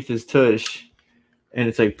underneath his tush, and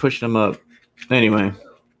it's like pushing him up. Anyway.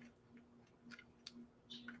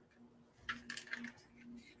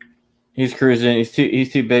 He's cruising.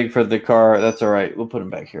 He's too big for the car. That's all right. We'll put him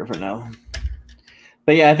back here for now.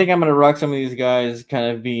 But yeah, I think I'm gonna rock some of these guys,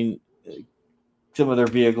 kind of being some of their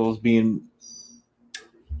vehicles being.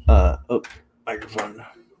 Oh, microphone.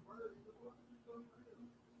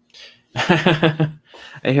 I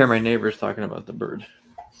hear my neighbors talking about the bird.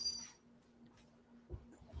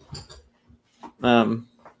 All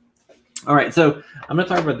right, so I'm gonna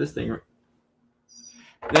talk about this thing.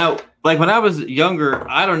 Now, like when I was younger,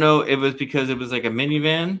 I don't know if it was because it was like a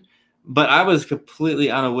minivan, but I was completely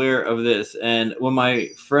unaware of this. And when my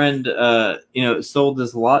friend, sold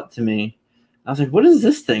this lot to me, I was like, "What is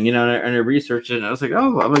this thing?" And I researched it, and I was like,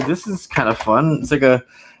 "Oh, I'm like, this is kind of fun. It's like a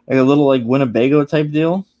little like Winnebago type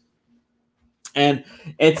deal." And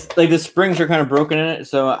it's like the springs are kind of broken in it,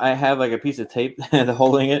 so I have like a piece of tape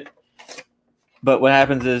holding it. But what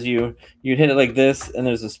happens is you'd hit it like this, and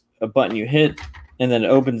there's a button you hit, and then it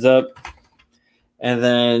opens up, and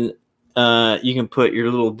then you can put your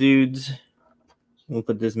little dudes. We'll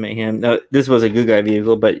put this mayhem. No, this was a good guy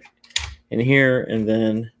vehicle, but in here, and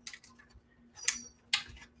then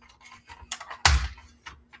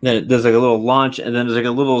there's like a little launch, and then there's like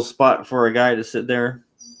a little spot for a guy to sit there.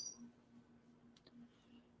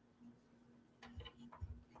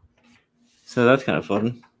 So that's kind of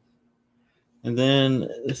fun. And then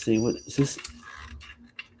let's see, what is this?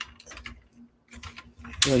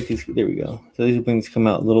 I feel like these, there we go. So these wings come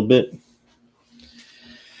out a little bit.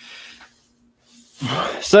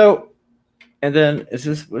 So, and then what's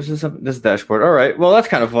this? Something? This dashboard. All right. Well, that's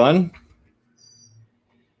kind of fun.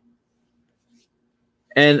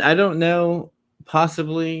 And I don't know.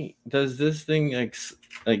 Possibly, does this thing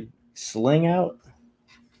like sling out?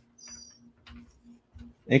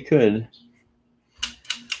 It could.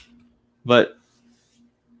 But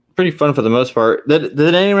pretty fun for the most part. Did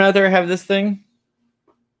anyone out there have this thing?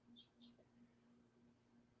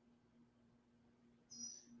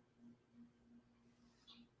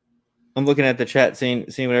 I'm looking at the chat, seeing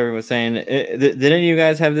what everyone was saying. Did any of you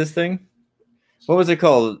guys have this thing? What was it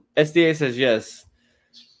called? SDA says yes.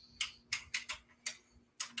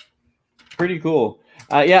 Pretty cool.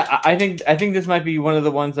 Yeah, I think this might be one of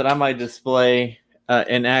the ones that I might display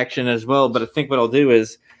in action as well. But I think what I'll do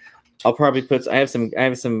is I'll probably put. I have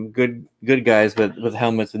some good guys with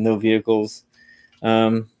helmets with no vehicles.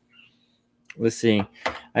 Let's see.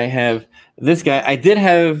 I have this guy. I did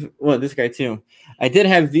have this guy too. I did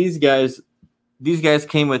have these guys. These guys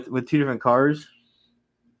came with two different cars.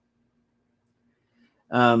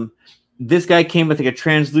 This guy came with like a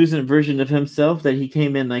translucent version of himself that he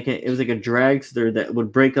came in like it was like a dragster that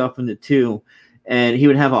would break off into two, and he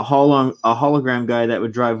would have a hologram guy that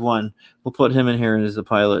would drive one. We'll put him in here as the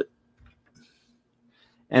pilot.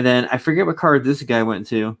 And then I forget what car this guy went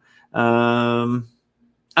to.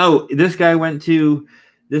 This guy went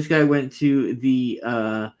to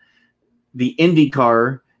the Indy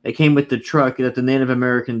car that came with the truck that the Native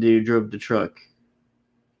American dude drove the truck.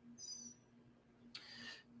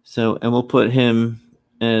 So, and we'll put him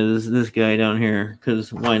as this guy down here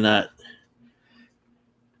because why not?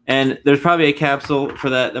 And there's probably a capsule for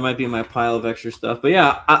that. That might be in my pile of extra stuff. But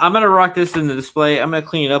yeah, I'm gonna rock this in the display. I'm gonna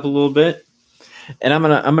clean it up a little bit. And I'm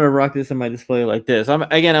gonna rock this in my display like this. I'm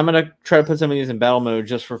gonna try to put some of these in battle mode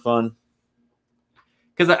just for fun.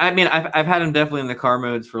 Because I mean I've had them definitely in the car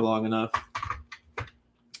modes for long enough.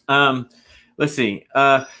 Let's see.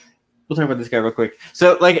 We'll talk about this guy real quick.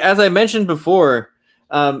 So like as I mentioned before,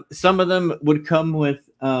 some of them would come with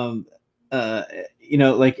like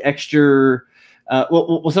extra.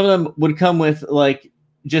 Well, some of them would come with like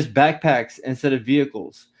just backpacks instead of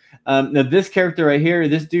vehicles. Now this character right here,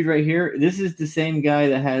 this dude right here, this is the same guy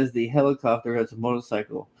that has the helicopter as a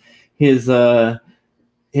motorcycle. His other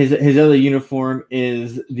uniform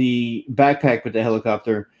is the backpack with the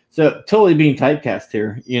helicopter. So totally being typecast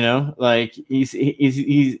here, like he's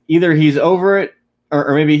either he's over it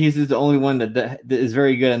or maybe he's just the only one that is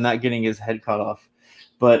very good at not getting his head cut off.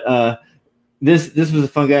 But this was a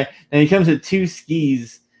fun guy, and he comes with two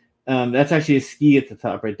skis That's actually a ski at the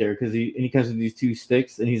top right there because he comes with these two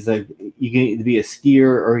sticks and he's like, you can either be a skier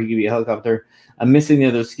or you can be a helicopter. I'm missing the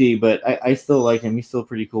other ski, but I still like him. He's still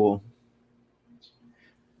pretty cool.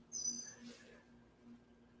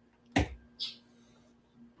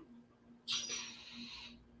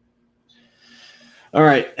 All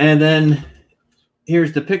right, and then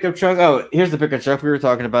here's the pickup truck. Oh, here's the pickup truck. We were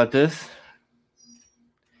talking about this.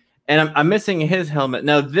 And I'm missing his helmet.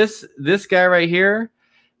 Now, this guy right here,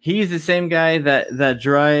 he's the same guy that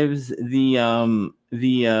drives the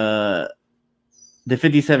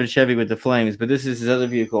 57 Chevy with the flames, but this is his other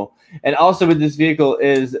vehicle. And also with this vehicle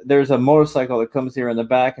is there's a motorcycle that comes here in the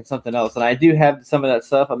back and something else. And I do have some of that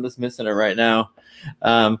stuff. I'm just missing it right now.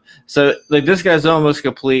 So like this guy's almost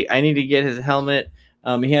complete. I need to get his helmet.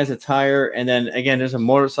 He has a tire, and then again, there's a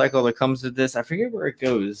motorcycle that comes with this. I forget where it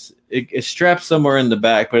goes. It's strapped somewhere in the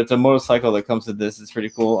back, but it's a motorcycle that comes with this. It's pretty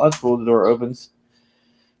cool. That's cool. The door opens.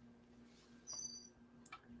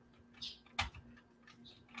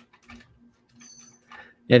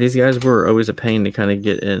 Yeah, these guys were always a pain to kind of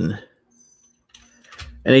get in.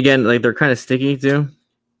 And again, like they're kind of sticky too.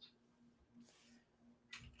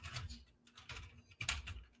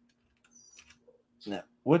 Now,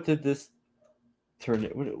 what did this turn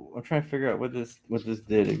it? I'm trying to figure out what this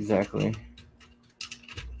did exactly.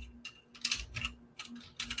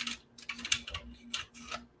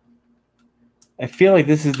 I feel like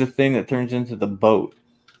this is the thing that turns into the boat.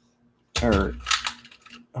 Or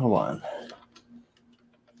hold on.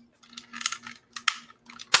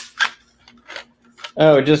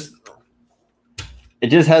 Oh, it just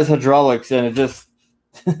has hydraulics and it just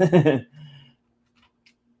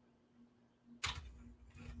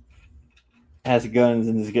has guns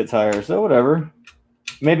and just gets tires. So whatever.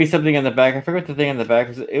 Maybe something in the back. I forget the thing in the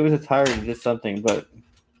back. It was a tire and just something, but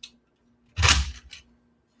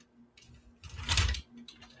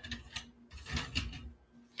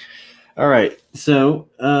all right. So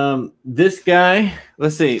this guy,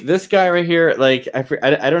 let's see. This guy right here, like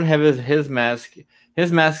I don't have his mask. His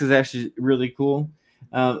mask is actually really cool.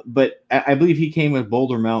 But I believe he came with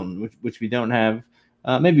Boulder Mountain, which we don't have.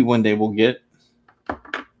 Maybe one day we'll get.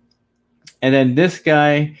 And then this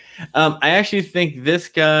guy, I actually think this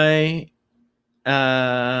guy,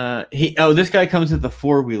 this guy comes with the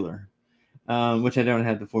 4-wheeler, which I don't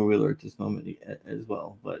have the 4-wheeler at this moment as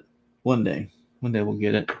well. But one day we'll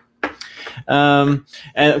get it. And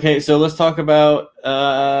okay, so let's talk about.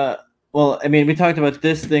 Well, I mean, we talked about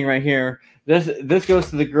this thing right here. This goes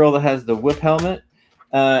to the girl that has the whip helmet,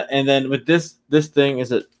 and then with this thing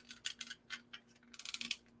is it.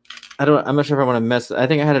 I'm not sure if I want to mess. I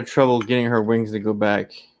think I had trouble getting her wings to go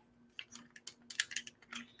back.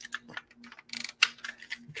 I'm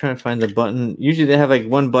trying to find the button. Usually they have like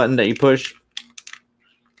one button that you push,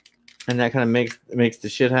 and that kind of makes the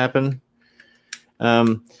shit happen.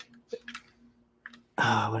 What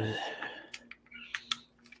is it?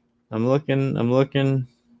 I'm looking.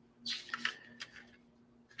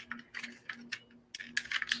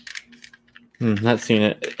 Not seeing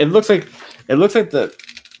it. It looks like the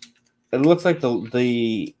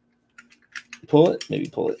pull it. Maybe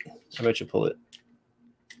pull it. I bet you pull it.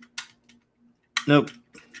 Nope.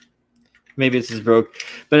 Maybe it's just broke.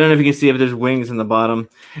 But I don't know if you can see if there's wings in the bottom.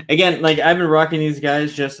 Again, like I've been rocking these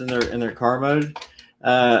guys just in their car mode.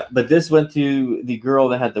 But this went to the girl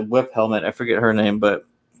that had the whip helmet. I forget her name, but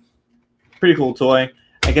pretty cool toy.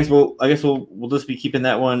 I guess we'll just be keeping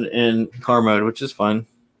that one in car mode, which is fun.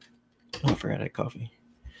 Oh, I forgot I had coffee.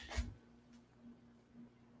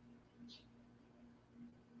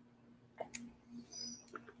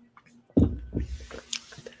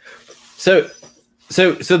 So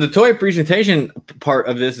the toy presentation part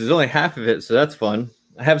of this is only half of it, so that's fun.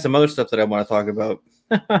 I have some other stuff that I want to talk about.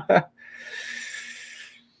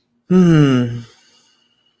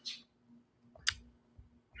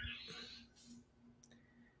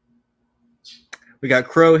 We got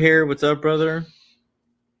Crow here. What's up, brother?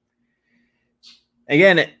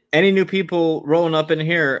 Again, any new people rolling up in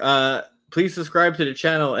here, please subscribe to the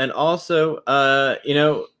channel, and also,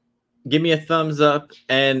 give me a thumbs up,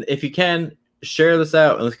 and if you can, share this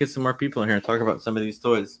out, and let's get some more people in here and talk about some of these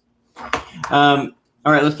toys. All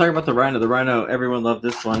right, let's talk about the Rhino. The Rhino, everyone loved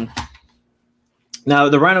this one. Now,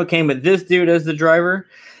 the Rhino came with this dude as the driver,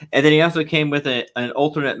 and then he also came with an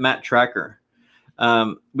alternate mat tracker.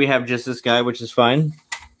 We have just this guy, which is fine.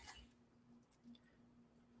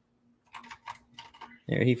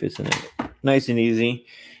 There, he fits in it. Nice and easy.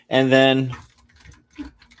 And then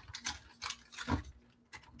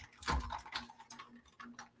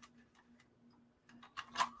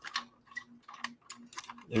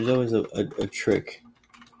there's always a trick.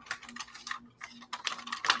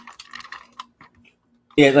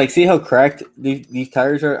 Yeah, like see how cracked these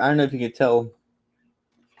tires are? I don't know if you can tell.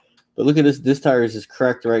 But look at this. This tire is just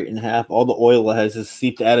cracked right in half. All the oil has just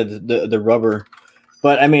seeped out of the rubber.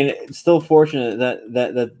 But I mean, it's still fortunate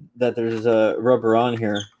that there's a rubber on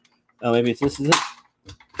here. Oh, maybe this is it.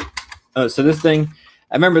 Oh, so this thing,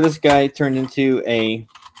 I remember this guy turned into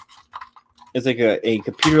it's like a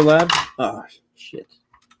computer lab. Oh shit!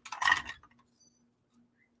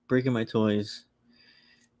 Breaking my toys.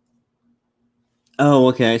 Oh,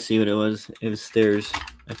 okay, I see what it was. It was stairs.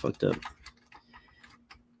 I fucked up.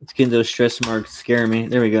 It's getting those stress marks scare me.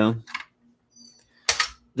 There we go.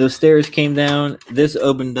 Those stairs came down. This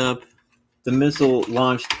opened up. The missile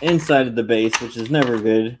launched inside of the base, which is never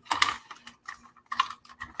good.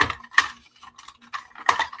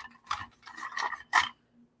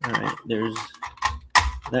 All right,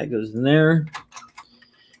 that goes in there.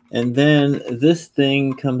 And then this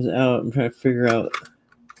thing comes out. I'm trying to figure out.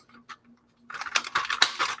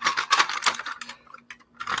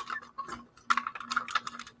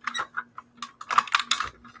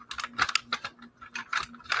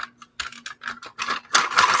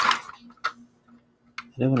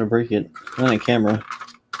 I don't want to break it. Not on camera.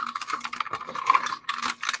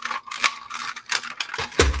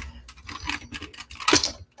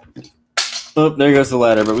 Oh, there goes the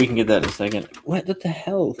ladder, but we can get that in a second. What the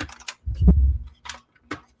hell?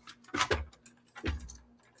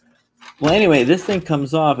 Well, anyway, this thing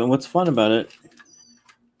comes off, and what's fun about it...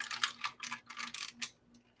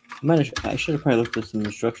 I should have probably looked at some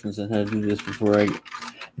instructions on how to do this before I...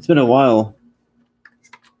 It's been a while.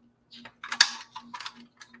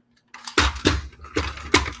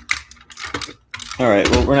 All right,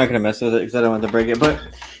 well, we're not going to mess with it because I don't want to break it. But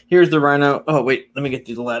here's the Rhino. Oh, wait, let me get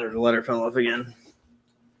through the ladder. The ladder fell off again.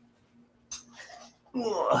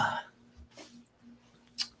 Ugh.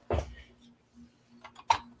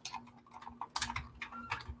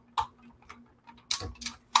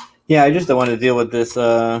 Yeah, I just don't want to deal with this.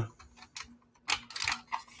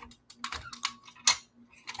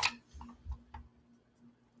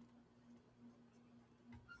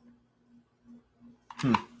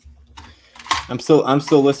 I'm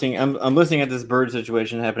still listening. I'm listening at this bird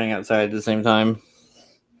situation happening outside at the same time.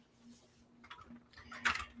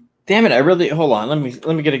 Damn it! I really hold on. Let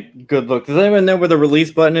me get a good look. Does anyone know where the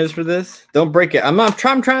release button is for this? Don't break it. I'm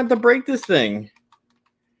trying to break this thing.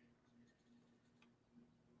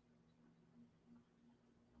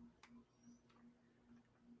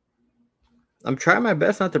 I'm trying my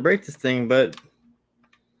best not to break this thing, but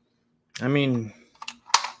I mean,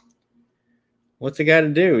 what's it got to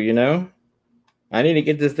do? You know, I need to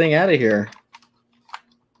get this thing out of here.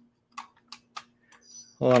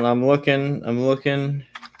 Hold on, I'm looking.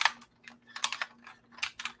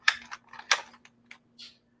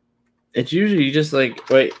 It's usually just like,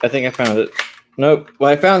 wait, I think I found it. Nope.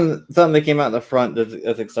 Well, I found something that came out in the front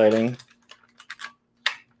that's exciting.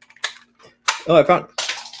 Oh, I found,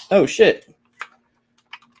 oh shit.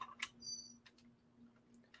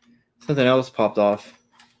 Something else popped off.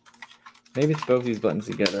 Maybe it's both these buttons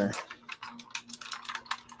together.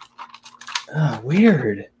 Oh,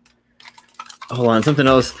 weird. Hold on, something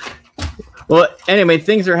else. Well, anyway,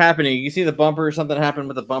 things are happening. You see the bumper, something happened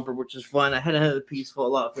with the bumper, which is fun. I had another piece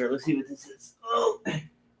fall off here. Let's see what this is.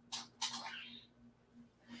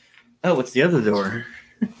 Oh, what's the other door?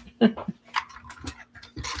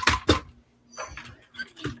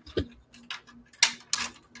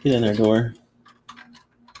 Get in there, door.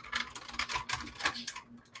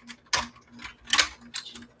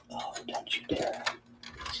 Oh, don't you dare.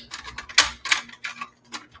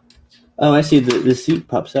 Oh, I see the seat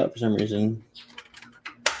pops out for some reason.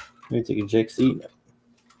 Maybe take a eject seat.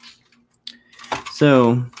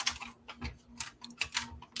 So,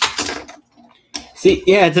 see,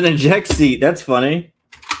 yeah, it's an eject seat. That's funny.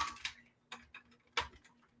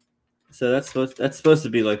 So that's supposed to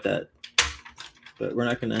be like that, but we're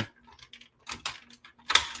not gonna.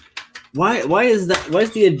 Why is that? Why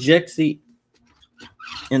is the eject seat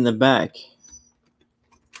in the back?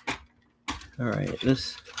 All right,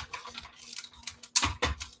 this.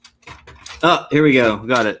 Oh, here we go.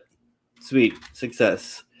 Got it. Sweet.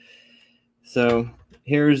 Success. So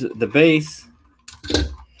here's the base.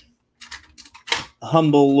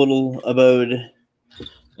 Humble little abode.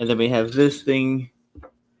 And then we have this thing.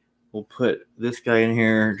 We'll put this guy in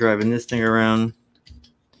here driving this thing around.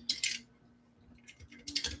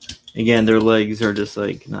 Again, their legs are just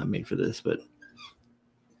like not made for this, but.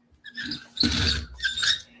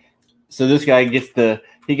 So this guy gets the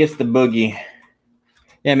boogie.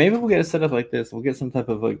 Yeah, maybe we'll get it set up like this. We'll get some type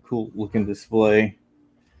of like cool looking display.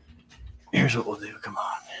 Here's what we'll do. Come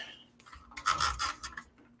on.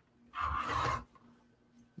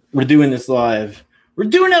 We're doing this live. We're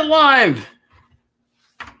doing it live.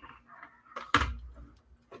 A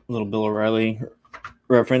little Bill O'Reilly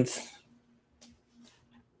reference.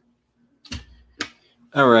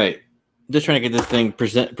 All right. Just trying to get this thing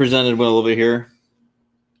presented well over here.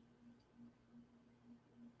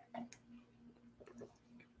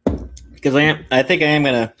 Because I think I am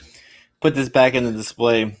gonna put this back in the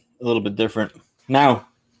display a little bit different. Now,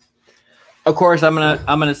 of course, I'm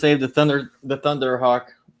gonna save the Thunderhawk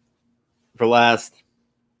for last.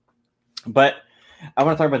 But I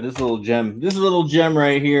want to talk about this little gem. This little gem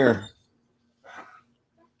right here.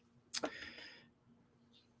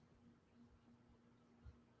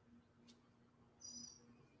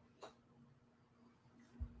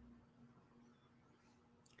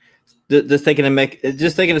 Just taking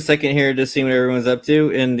a second here to see what everyone's up to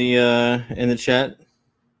in the chat.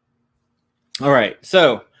 All right,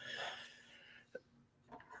 so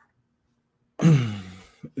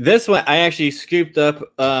this one I actually scooped up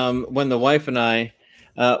when the wife and I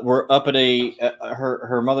were up at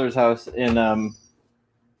her mother's house in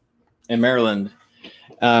Maryland.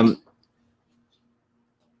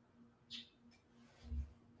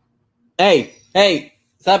 Hey,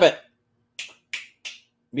 stop it!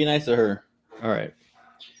 Be nice to her. All right.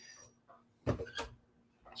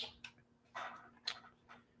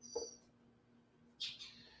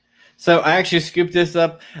 So I actually scooped this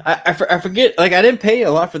up. I forget, like I didn't pay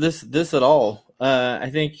a lot for this at all. I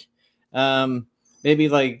think maybe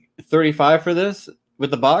like $35 for this with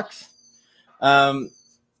the box.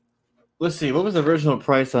 Let's see, what was the original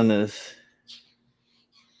price on this?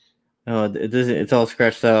 Oh, it doesn't. It's all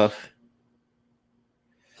scratched off.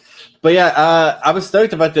 But yeah, I was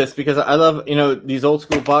stoked about this because I love these old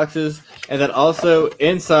school boxes, and then also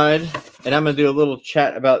inside. And I'm gonna do a little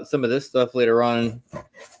chat about some of this stuff later on.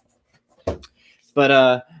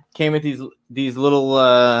 But came with these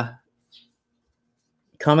little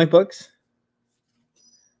comic books.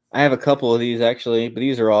 I have a couple of these actually, but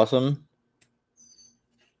these are awesome.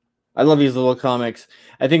 I love these little comics.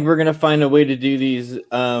 I think we're gonna find a way to do these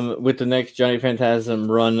with the next Johnny Phantasm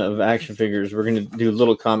run of action figures. We're gonna do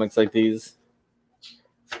little comics like these.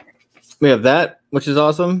 We have that, which is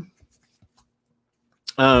awesome.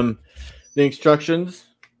 The instructions,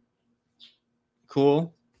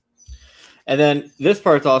 cool. And then this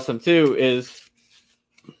part's awesome too. Is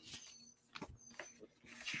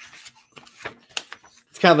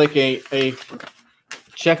it's kind of like a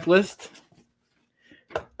checklist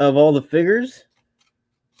of all the figures.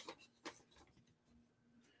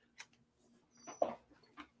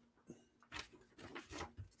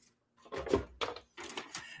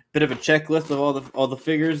 Bit of a checklist of all the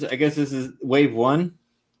figures. I guess this is wave 1.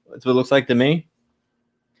 That's what it looks like to me.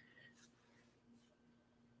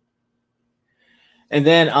 And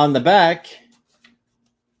then on the back,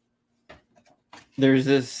 there's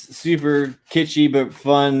this super kitschy but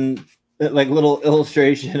fun, like little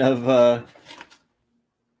illustration of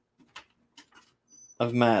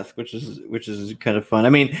M.A.S.K, which is kind of fun. I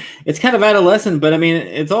mean, it's kind of adolescent, but I mean,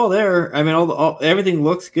 it's all there. I mean, everything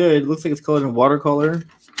looks good. It looks like it's colored in watercolor.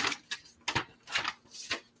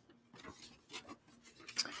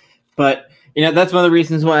 But that's one of the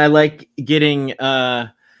reasons why I like getting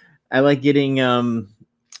the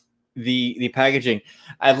packaging.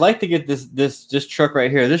 I'd like to get this truck right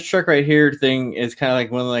here. This truck right here thing is kind of like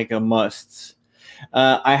one of like a musts.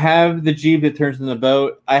 I have the Jeep that turns into the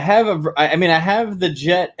boat. I have the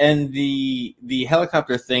jet and the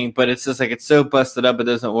helicopter thing, but it's just like it's so busted up it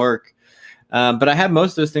doesn't work. But I have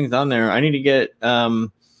most of those things on there. I need to get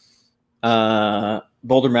Boulder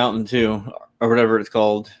Mountain too, or whatever it's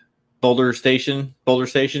called. Boulder Station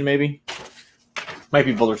maybe. Might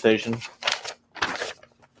be Boulder Station.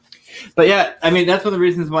 But yeah, I mean, that's one of the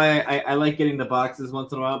reasons why I like getting the boxes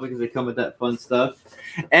once in a while, because they come with that fun stuff.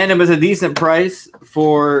 And it was a decent price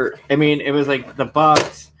for, I mean, it was like the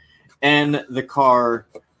box and the car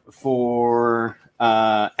for,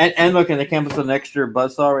 and look, and they came with an extra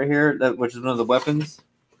buzzsaw right here, which is one of the weapons.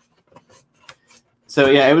 So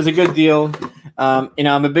yeah, it was a good deal. I'm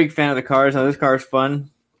a big fan of the cars. Now this car is fun.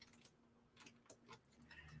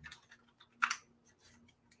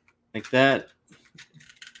 Like that.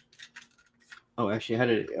 Oh, actually,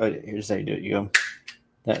 here's how you do it. You go,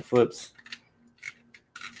 that flips.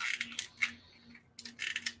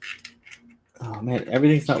 Oh man,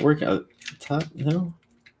 everything's not working out top. No.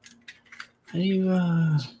 How do you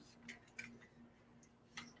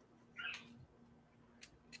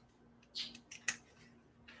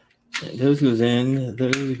those goes in,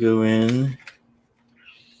 those go in.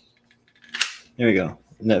 There we go.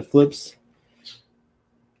 And that flips.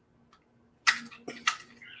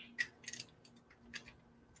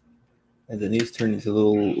 And then these turn into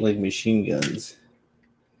little like machine guns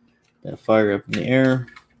that fire up in the air.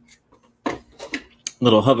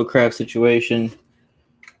 Little hovercraft situation.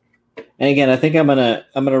 And again, I think I'm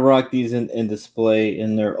gonna rock these in display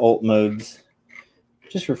in their alt modes,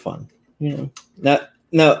 just for fun. You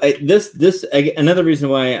know, this another reason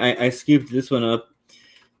why I scooped this one up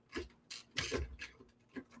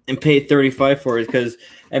and paid $35 for it, because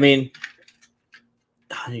I mean,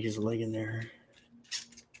 I think there's a leg in there.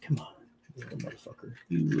 Come on, you little motherfucker!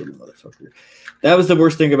 You little motherfucker! That was the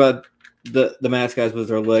worst thing about the M.A.S.K guys, was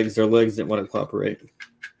their legs. Their legs didn't want to cooperate.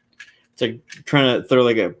 It's like trying to throw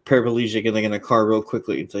like a paraplegic in a car real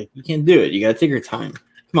quickly. It's like, you can't do it. You gotta take your time.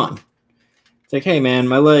 Come on. It's like, hey man,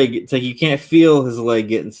 my leg. It's like you can't feel his leg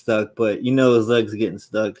getting stuck, but you know his leg's getting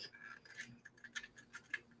stuck.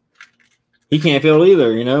 He can't feel it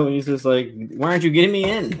either, you know? He's just like, why aren't you getting me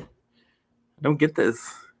in? I don't get this.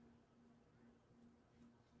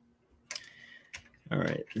 All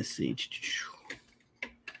right, let's see.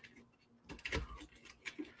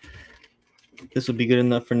 This will be good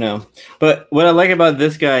enough for now. But what I like about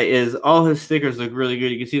this guy is all his stickers look really good.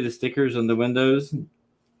 You can see the stickers on the windows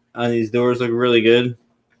on these doors look really good,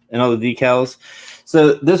 and all the decals.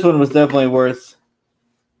 So this one was definitely worth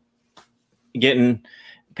paying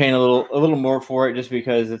a little more for it, just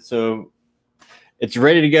because it's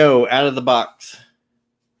ready to go out of the box.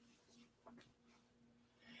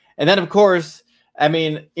 And then of course, I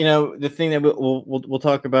mean, you know, the thing that we'll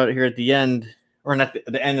talk about here at the end. Or not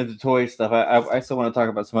the end of the toy stuff. I still want to talk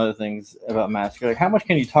about some other things about M.A.S.K. Like, how much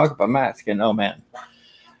can you talk about M.A.S.K? And oh man,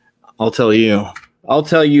 I'll tell you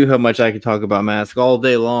how much I can talk about M.A.S.K all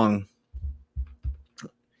day long.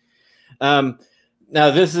 Now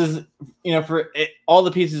this is, you know, for it, all the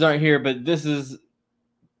pieces aren't here, but this is,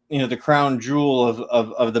 you know, the crown jewel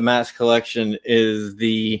of the M.A.S.K collection is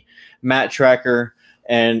the Matte Tracker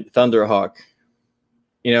and Thunderhawk.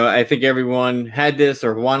 You know, I think everyone had this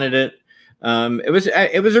or wanted it.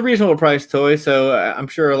 It was a reasonable price toy, so I'm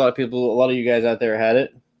sure a lot of you guys out there had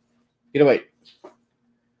it. Get away.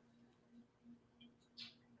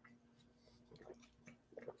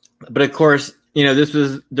 But of course, you know, this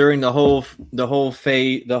was during the whole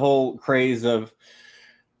craze of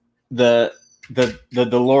the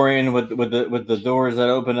DeLorean with the doors that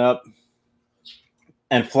open up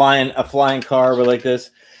and a flying car like this.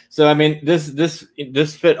 So I mean, this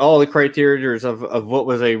fit all the criteria of what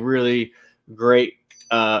was a really great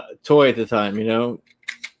toy at the time, you know.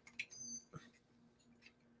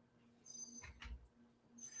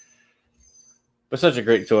 But such a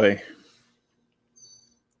great toy.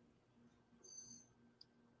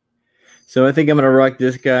 So I think I'm gonna rock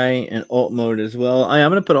this guy in alt mode as well.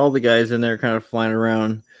 I'm gonna put all the guys in there, kind of flying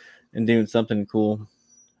around and doing something cool.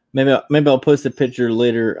 Maybe I'll post a picture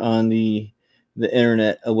later on the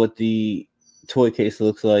internet of what the toy case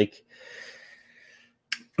looks like.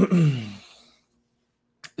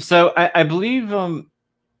 So I believe you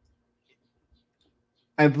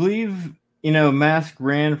know, M.A.S.K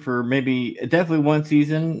ran for definitely one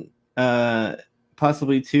season,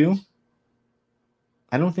 possibly two.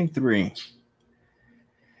 I don't think three.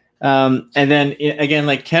 And then again,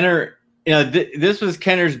 like Kenner, you know, this was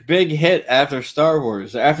Kenner's big hit after Star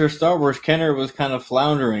Wars. After Star Wars, Kenner was kind of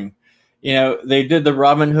floundering. You know, they did the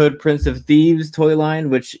Robin Hood Prince of Thieves toy line,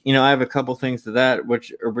 which, you know, I have a couple things to that,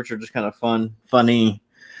 which are just kind of funny.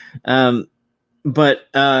 But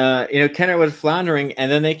you know, Kenner was floundering,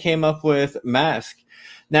 and then they came up with M.A.S.K.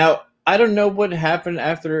 Now, I don't know what happened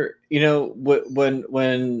after, you know,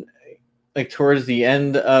 when like towards the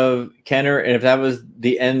end of Kenner, and if that was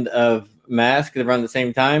the end of M.A.S.K around the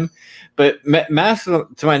same time. But M.A.S.K,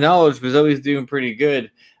 to my knowledge, was always doing pretty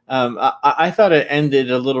good. I thought it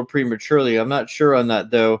ended a little prematurely. I'm not sure on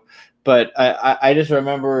that though. But I just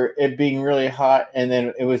remember it being really hot, and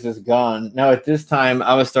then it was just gone. Now, at this time,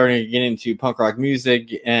 I was starting to get into punk rock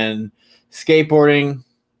music and skateboarding,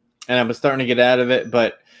 and I was starting to get out of it.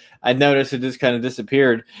 But I noticed it just kind of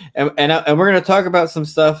disappeared. And we're going to talk about some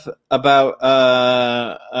stuff about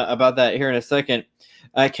that here in a second.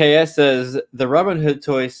 KS says, the Robin Hood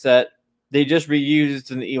toy set, they just reused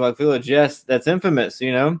in the Ewok Village. Yes, that's infamous,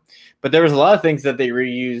 you know. But there was a lot of things that they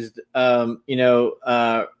reused, you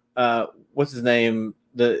know, what's his name?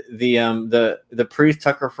 The priest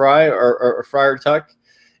Tucker Fry or Friar Tuck,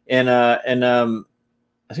 and I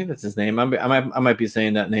think that's his name. I might be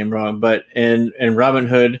saying that name wrong, but and Robin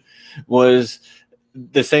Hood was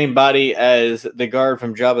the same body as the guard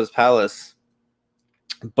from Jabba's palace.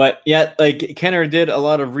 But yet, like, Kenner did a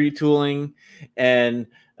lot of retooling and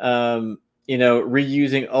you know,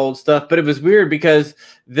 reusing old stuff. But it was weird because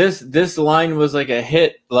this line was like a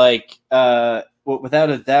hit, like without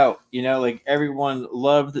a doubt, you know, like everyone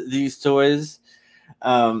loved these toys.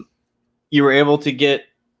 You were able to get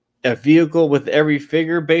a vehicle with every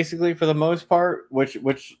figure, basically, for the most part, which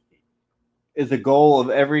is the goal of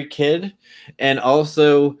every kid, and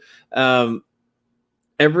also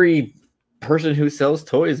every person who sells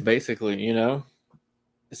toys, basically, you know.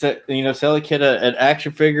 So, you know, sell a kid an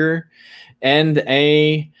action figure and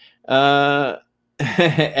a and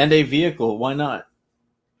a vehicle. Why not?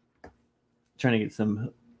 Trying to get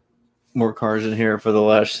some more cars in here for the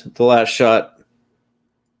last shot.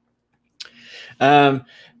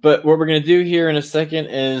 But what we're going to do here in a second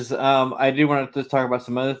is I do want to talk about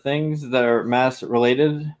some other things that are M.A.S.K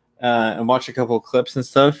related and watch a couple of clips and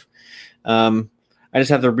stuff. I just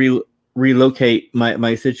have to relocate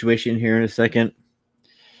my situation here in a second.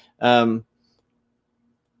 I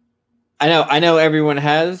know everyone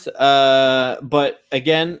has, but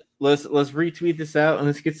again, let's retweet this out and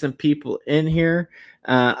let's get some people in here.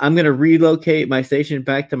 I'm gonna relocate my station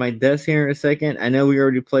back to my desk here in a second. I know we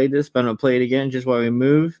already played this, but I'm gonna play it again just while we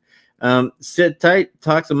move. Sit tight,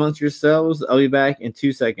 talk amongst yourselves. I'll be back in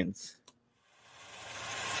 2 seconds.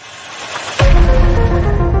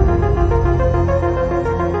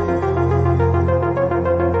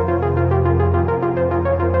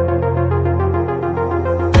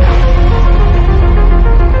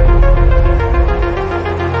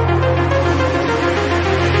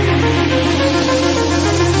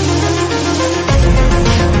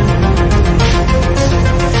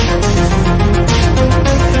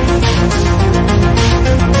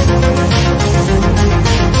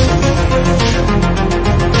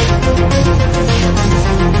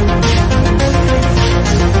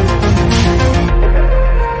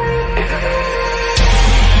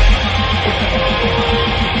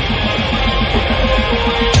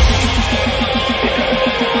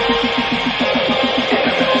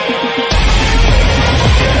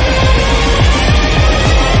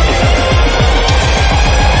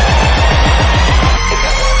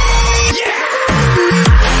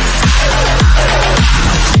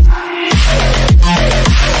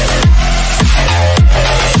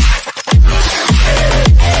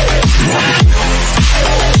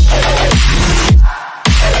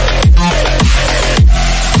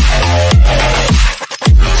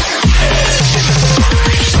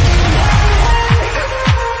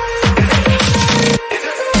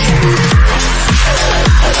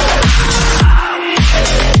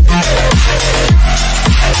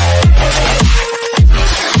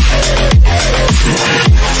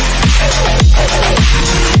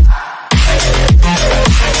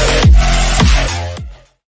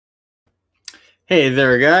 Hey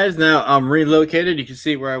there, guys. Now I'm relocated. You can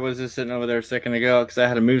see where I was just sitting over there a second ago because I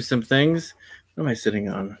had to move some things. What am I sitting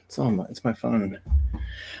on? It's my phone.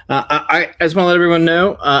 I just want to let everyone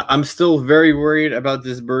know I'm still very worried about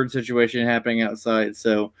this bird situation happening outside,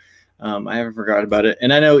 so I haven't forgot about it,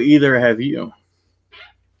 and I know either have you.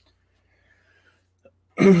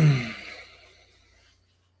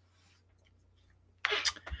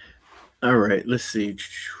 All right, let's see.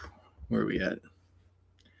 Where are we at?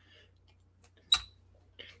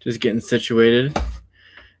 Just getting situated.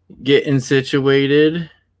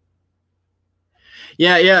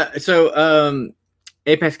 Yeah. So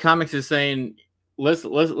Apex Comics is saying let's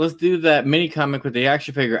do that mini comic with the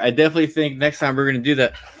action figure. I definitely think next time we're gonna do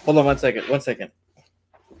that. Hold on one second.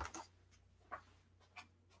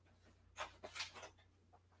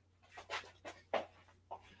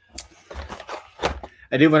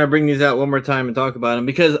 I do want to bring these out one more time and talk about them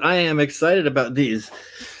because I am excited about these.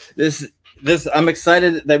 I'm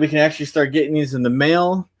excited that we can actually start getting these in the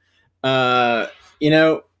mail. You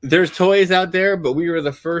know, there's toys out there, but we were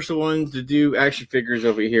the first ones to do action figures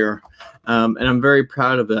over here. And I'm very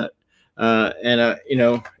proud of that. You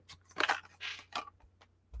know,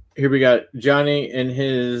 here we got Johnny in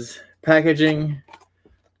his packaging,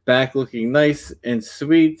 back looking nice and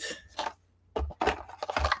sweet.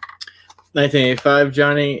 1985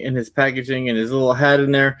 Johnny in his packaging and his little hat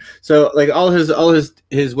in there. So like all his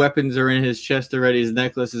weapons are in his chest already. His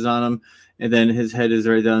necklace is on him, and then his head is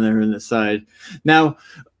right down there in the side. Now,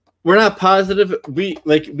 we're not positive. We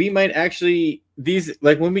might actually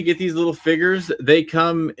when we get these little figures, they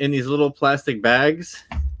come in these little plastic bags.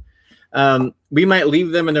 We might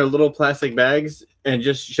leave them in their little plastic bags and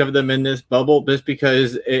just shove them in this bubble just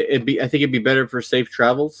because I think it'd be better for safe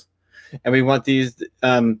travels. And we want these. The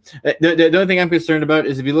only thing I'm concerned about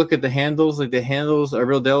is if you look at the handles, like the handles are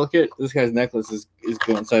real delicate. This guy's necklace is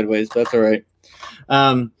going sideways, but that's all right.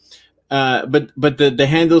 but the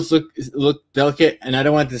handles look delicate, and I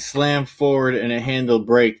don't want to slam forward and a handle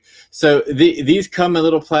break. So these come in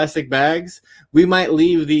little plastic bags. We might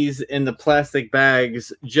leave these in the plastic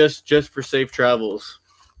bags just for safe travels.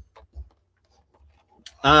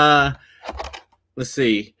 Let's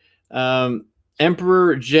see.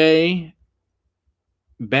 Emperor J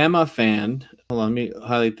Bama fan. Hold on, let me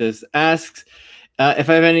highlight this. Asks if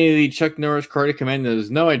I have any of the Chuck Norris Carter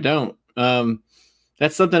Commandos. No, I don't.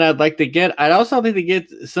 That's something I'd like to get. I'd also like to get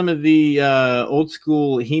some of the old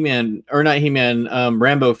school He-Man, or not He-Man,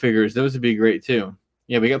 Rambo figures. Those would be great too.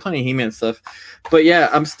 Yeah, we got plenty of He-Man stuff. But yeah,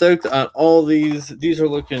 I'm stoked on all these. These are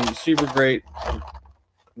looking super great.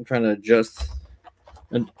 I'm trying to adjust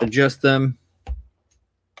them.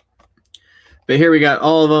 But here we got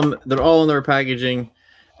all of them. They're all in their packaging.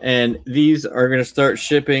 And these are going to start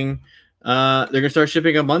shipping. They're going to start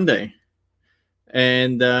shipping on Monday.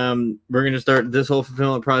 And we're going to start this whole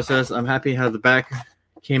fulfillment process. I'm happy how the back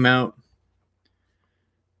came out.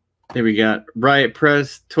 There we got Riot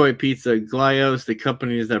Press, Toy Pizza, Glios, the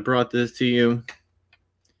companies that brought this to you.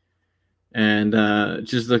 And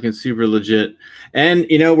just looking super legit. And,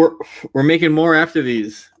 you know, we're making more after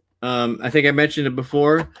these. I think I mentioned it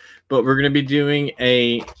before, but we're going to be doing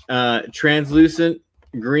a translucent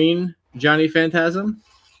green Johnny Phantasm.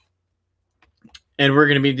 And we're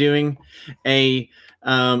going to be doing a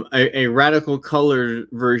radical color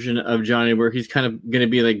version of Johnny, where he's kind of going to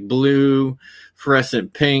be like blue,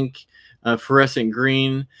 fluorescent pink, fluorescent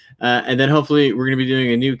green, and then hopefully we're going to be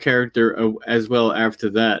doing a new character as well after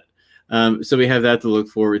that. So we have that to look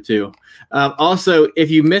forward to. Also,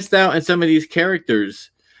 if you missed out on some of these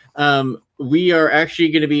characters, we are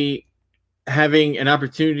actually going to be having an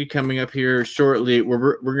opportunity coming up here shortly where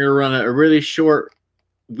we're going to run a really short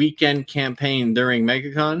weekend campaign during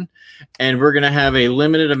MegaCon, and we're going to have a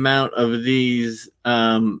limited amount of these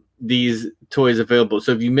toys available.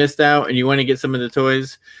 So if you missed out and you want to get some of the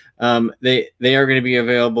toys, they are going to be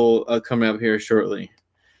available coming up here shortly.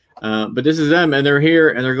 But this is them, and they're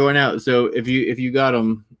here and they're going out. So if you got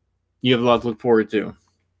them, you have a lot to look forward to.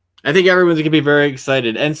 I think everyone's going to be very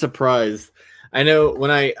excited and surprised. I know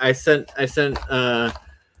when I sent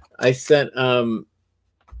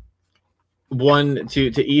one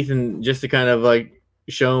to Ethan just to kind of like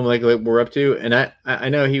show him like what we're up to, and I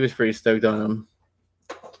know he was pretty stoked on them.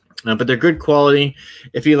 But they're good quality.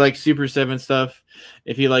 If you like Super 7 stuff,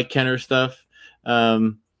 if you like Kenner stuff.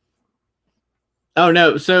 Oh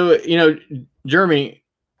no, so you know, Jeremy.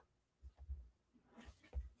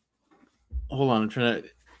 Hold on, I'm trying to.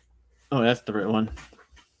 Oh, that's the right one.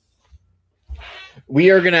 We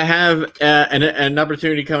are going to have an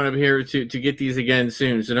opportunity coming up here to get these again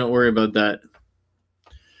soon, so don't worry about that.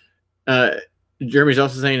 Jeremy's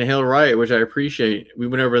also saying Hail Riot, which I appreciate. We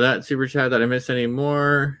went over that super chat. Did I miss any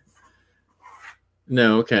more?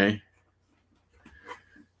 No, okay.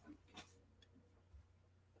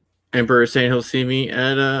 Emperor saying he'll see me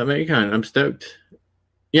at MegaCon. I'm stoked.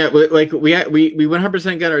 Yeah, like we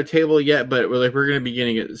 100% got our table yet, but we're going to be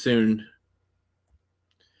getting it soon.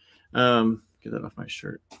 Get that off my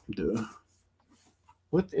shirt. Duh.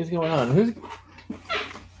 What is going on?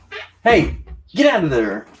 Hey, get out of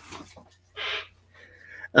there.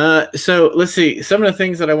 So let's see some of the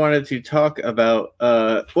things that I wanted to talk about.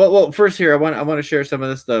 Well, first here I want to share some of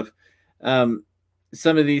this stuff. Some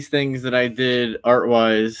of these things that I did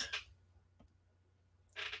art-wise.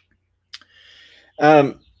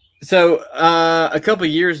 So a couple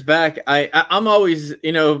of years back, I'm always,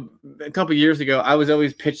 you know, a couple of years ago, I was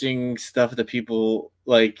always pitching stuff to people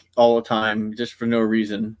like all the time, just for no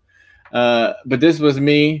reason. But this was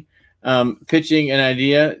me pitching an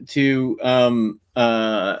idea to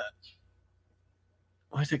why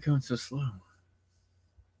is it going so slow?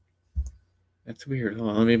 That's weird.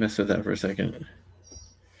 Hold on, let me mess with that for a second.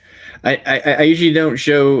 I usually don't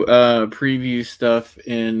show preview stuff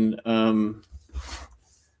in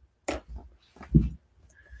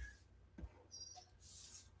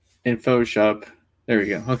Photoshop. There we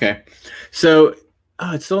go. Okay, so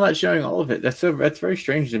it's still not showing all of it. That's very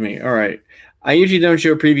strange to me. All right, I usually don't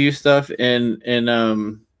show preview stuff in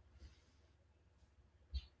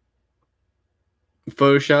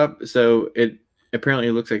Photoshop, so it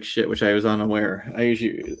apparently looks like shit, which I was unaware. I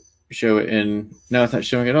usually show it in. Now it's not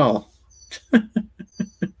showing at all.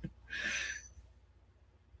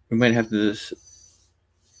 We might have to just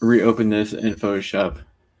reopen this in Photoshop.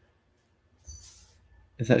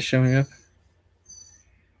 Is that showing up?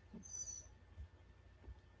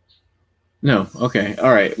 No. Okay.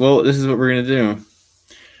 All right. Well, this is what we're going to do.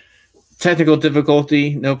 Technical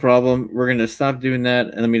difficulty, no problem. We're going to stop doing that,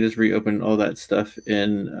 and let me just reopen all that stuff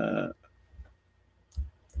in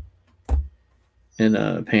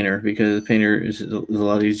Painter, because Painter is a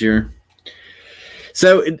lot easier.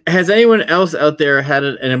 So, has anyone else out there had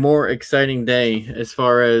a more exciting day as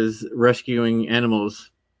far as rescuing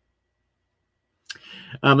animals?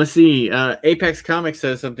 Let's see. Apex Comics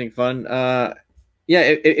says something fun. Yeah,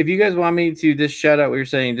 if you guys want me to just shout out what you're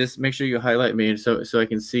saying, just make sure you highlight me so I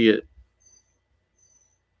can see it.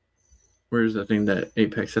 Where's the thing that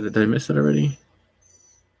Apex said? Did I miss it already?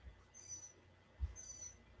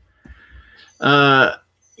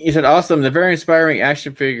 He said, awesome. They're very inspiring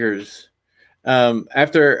action figures.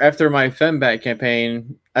 After my Fembat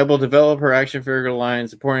campaign, I will develop her action figure line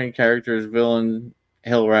supporting characters, villain,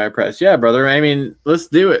 Hill Riot Press. Yeah, brother. I mean, let's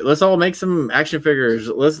do it. Let's all make some action figures.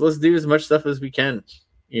 Let's do as much stuff as we can.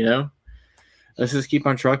 You know, let's just keep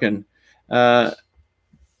on trucking. All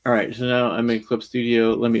right. So now I'm in Clip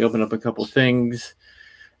Studio. Let me open up a couple things.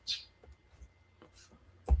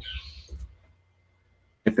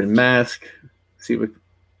 Type in M.A.S.K. See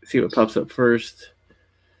what pops up first.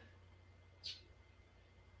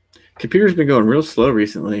 Computer's been going real slow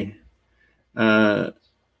recently. I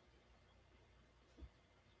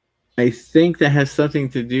think that has something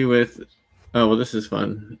to do with. Oh well, this is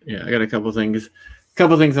fun. Yeah, I got a couple things. I'm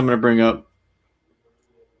going to bring up.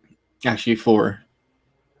 Actually, 4.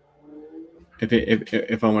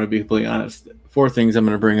 If I want to be completely honest, 4 things I'm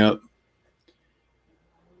going to bring up.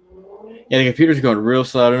 Yeah, the computer's going real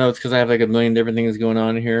slow. I don't know. It's because I have like a million different things going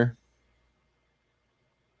on here.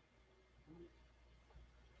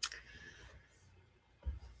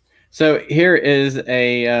 So here is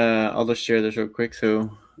a. I'll just share this real quick so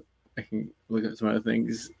I can look at some other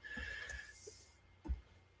things.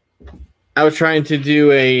 I was trying to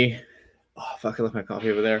do a. Oh fuck! I left my coffee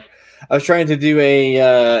over there. I was trying to do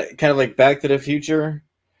a kind of like Back to the Future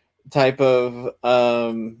type of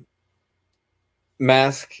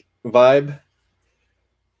M.A.S.K vibe,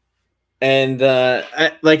 and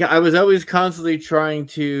I was always constantly trying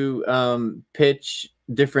to pitch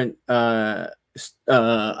different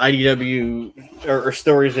IDW or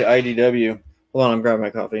stories at IDW. Hold on, I'm grabbing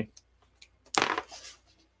my coffee.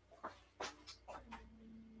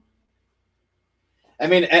 I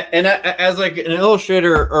mean, and as like an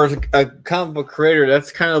illustrator or a comic book creator,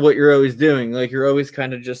 that's kind of what you're always doing. Like you're always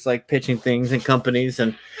kind of just like pitching things and companies,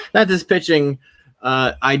 and not just pitching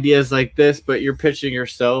ideas like this, but you're pitching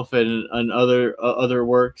yourself and other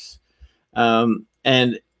works.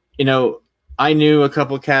 And you know, I knew a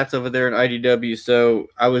couple cats over there at IDW, so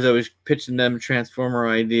I was always pitching them Transformer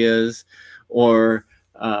ideas or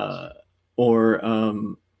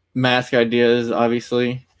M.A.S.K ideas,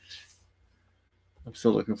 obviously. I'm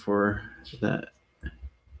still looking for that.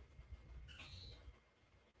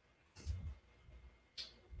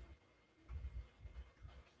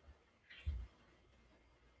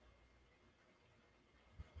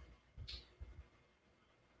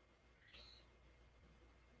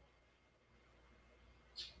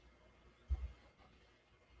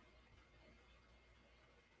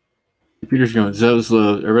 Computer's going so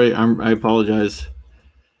slow. Everybody, I apologize.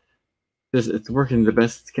 It's working the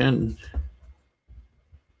best it can.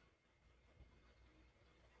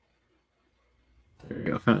 There we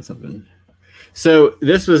go. Found something. So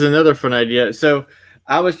this was another fun idea. So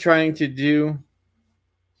I was trying to do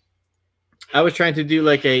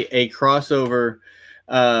like a crossover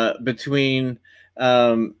between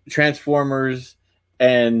Transformers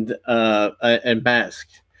and M.A.S.K.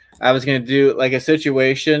 I was going to do like a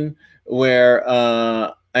situation where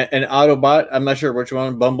an Autobot, I'm not sure which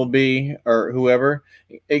one, Bumblebee or whoever,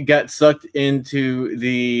 it got sucked into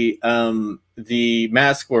the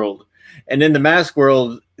M.A.S.K world. And in the M.A.S.K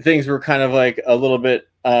world, things were kind of like a little bit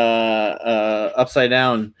upside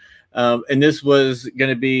down. And this was going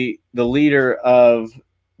to be the leader of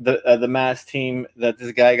the M.A.S.K team that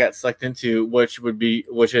this guy got sucked into, which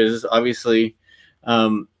is obviously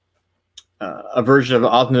a version of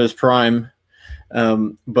Optimus Prime,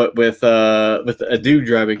 but with a dude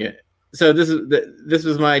driving it. So this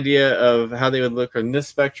was my idea of how they would look from this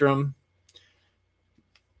spectrum.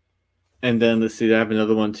 And then let's see, I have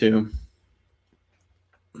another one too.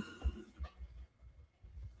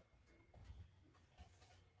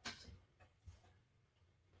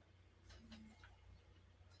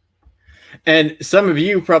 And some of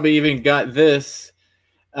you probably even got this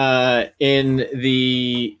in one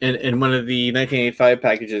of the 1985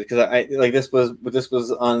 packages, because I like this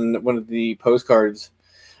was on one of the postcards.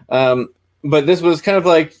 But this was kind of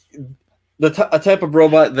like a type of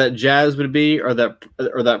robot that Jazz would be, or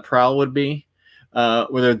that Prowl would be,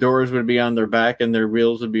 where their doors would be on their back and their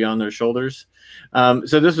wheels would be on their shoulders.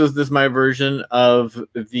 So this is my version of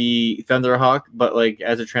the Thunderhawk, but like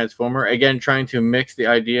as a transformer. Again, trying to mix the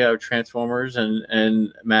idea of Transformers and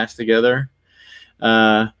M.A.S.K together.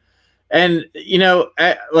 And you know,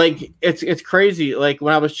 like it's crazy. Like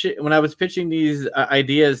when I was pitching these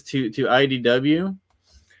ideas to IDW,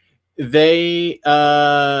 they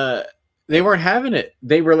weren't having it.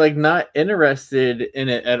 They were like not interested in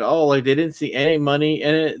it at all. Like they didn't see any money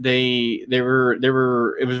in it. They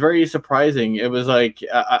were. It was very surprising. It was like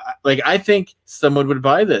I think someone would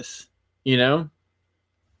buy this. You know.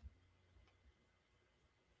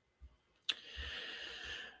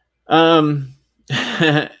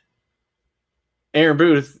 Aaron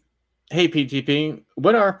Booth, hey PTP,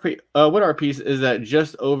 what art piece is that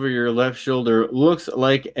just over your left shoulder? Looks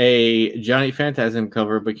like a Johnny Phantasm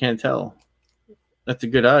cover, but can't tell. That's a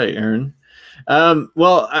good eye, Aaron.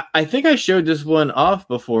 Well, I think I showed this one off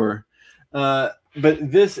before, but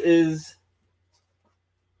this is.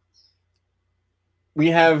 We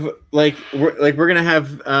have we're gonna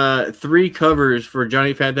have 3 covers for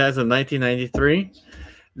Johnny Phantasm 1993.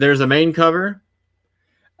 There's a main cover.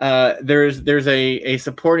 There's a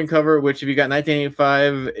supporting cover, which if you got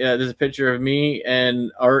 1985, there's a picture of me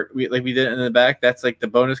and art like we did in the back. That's like the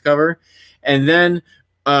bonus cover, and then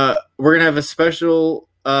we're gonna have a special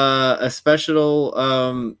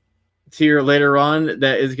tier later on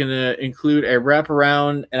that is gonna include a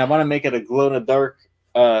wraparound, and I want to make it a glow in the dark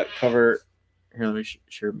cover. Here, let me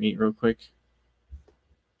share meet real quick.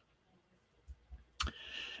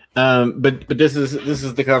 But this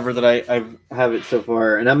is the cover that I have it so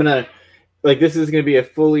far, and I'm gonna this is gonna be a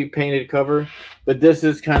fully painted cover, but this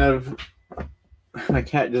is kind of my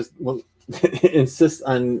cat just insists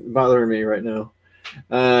on bothering me right now.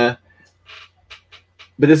 But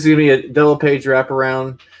this is gonna be a double page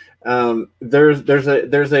wraparound. There's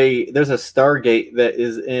a Stargate that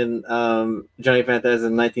is in Johnny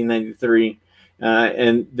Phantasm 1993,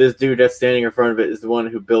 and this dude that's standing in front of it is the one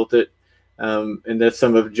who built it. And that's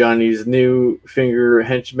some of Johnny's new finger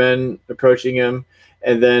henchmen approaching him.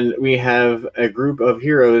 And then we have a group of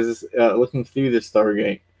heroes looking through the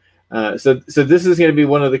Stargate. So this is going to be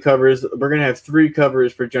one of the covers. We're going to have 3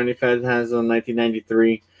 covers for Johnny Phantasm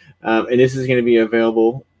 1993. And this is going to be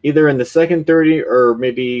available either in the second 30 or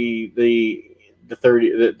maybe the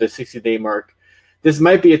 60-day mark. This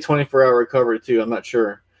might be a 24-hour cover too. I'm not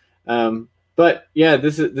sure. But yeah,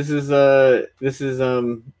 this is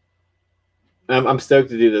I'm stoked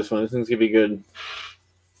to do this one. This thing's gonna be good.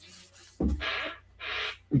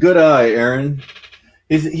 Good eye, Aaron.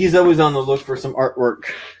 He's always on the look for some artwork.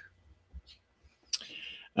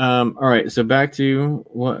 All right, so back to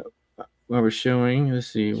what we're showing. Let's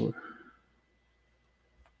see.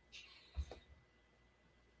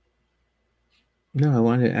 No, I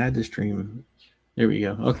wanted to add the stream. There we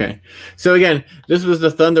go. Okay. So again, this was the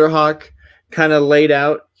Thunderhawk kind of laid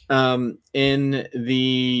out in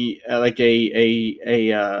the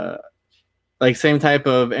like same type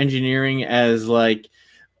of engineering as like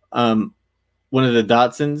one of the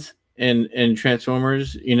Datsuns in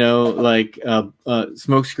Transformers, you know, like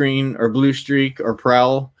Smokescreen or Blue Streak or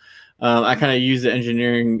Prowl. I kind of use the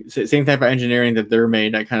engineering, same type of engineering that they're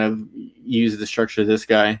made. I kind of use the structure of this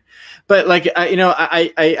guy, but like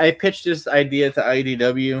I pitched this idea to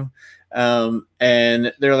IDW.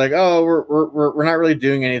 And they're like, oh, we're not really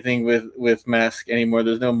doing anything with M.A.S.K anymore.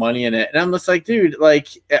 There's no money in it. And I'm just like, dude, like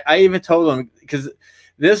I even told them, because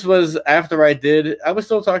this was after I was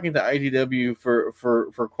still talking to IDW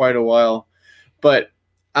for quite a while, but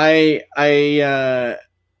I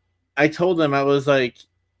told them, I was like,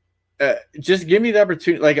 just give me the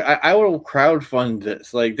opportunity. Like I will crowdfund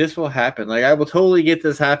this. Like this will happen. Like I will totally get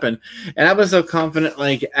this happen. And I was so confident.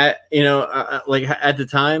 Like at the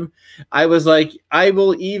time, I was like, I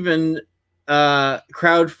will even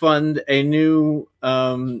crowdfund a new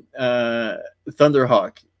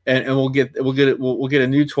Thunderhawk, and we'll get a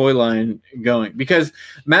new toy line going, because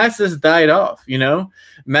M.A.S.K has died off. You know,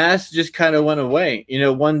 M.A.S.K just kind of went away. You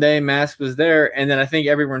know, one day M.A.S.K was there, and then I think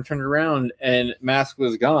everyone turned around and M.A.S.K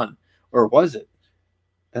was gone. Or was it?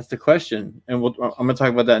 That's the question. And I'm going to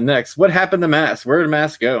talk about that next. What happened to M.A.S.K? Where did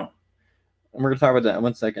M.A.S.K go? And we're going to talk about that in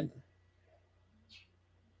 1 second.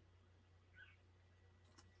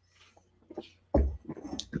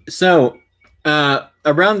 So,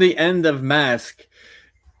 around the end of M.A.S.K,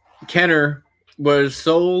 Kenner was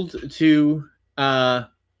sold to Hasbro.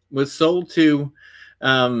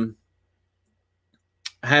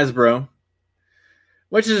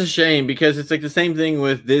 Which is a shame, because it's like the same thing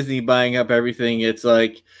with Disney buying up everything. It's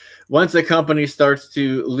like once a company starts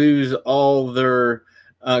to lose all their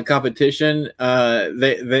competition,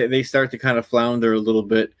 they start to kind of flounder a little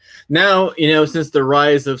bit. Now, you know, since the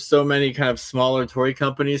rise of so many kind of smaller toy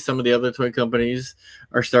companies, some of the other toy companies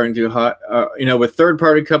are starting to you know, with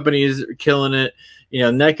third-party companies killing it. You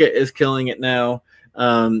know, NECA is killing it now.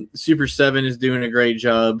 Super 7 is doing a great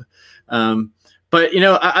job. But, you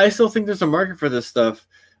know, I still think there's a market for this stuff.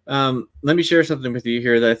 Let me share something with you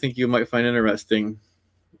here that I think you might find interesting.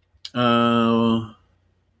 All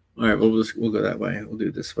right, we'll go that way. We'll do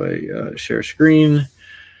it this way. Share screen,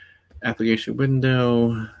 application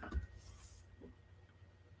window.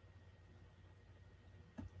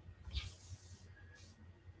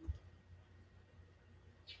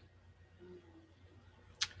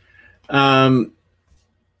 I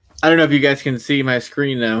don't know if you guys can see my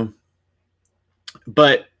screen now,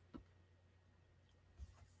 but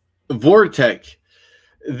Vortec.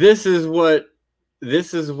 This is what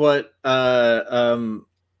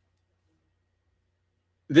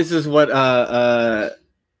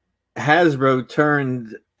Hasbro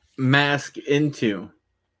turned M.A.S.K into.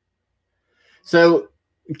 So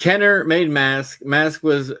Kenner made M.A.S.K. M.A.S.K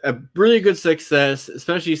was a really good success,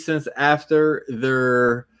 especially since after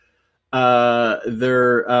their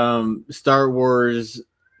Star Wars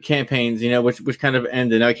campaigns, you know, which kind of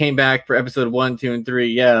ended. Now, I came back for episode 1, 2, and 3,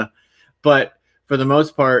 yeah, but for the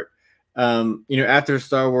most part, you know, after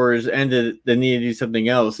Star Wars ended, they needed to do something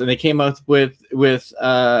else, and they came up with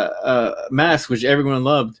M.A.S.K, which everyone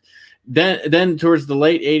loved. Then towards the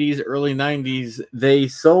late 80s, early 90s, they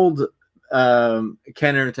sold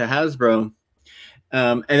Kenner to Hasbro,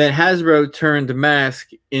 and then Hasbro turned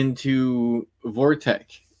M.A.S.K into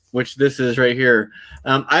Vortec, which this is right here.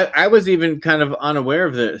 I was even kind of unaware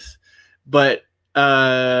of this, but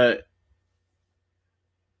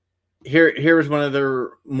here is one of their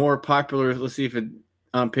more popular. Let's see if it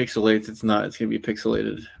pixelates. It's not. It's gonna be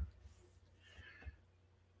pixelated.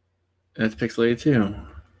 That's pixelated too.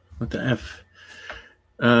 What the F?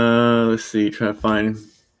 Let's see. Try to find.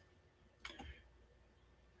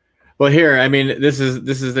 Well, here. I mean, this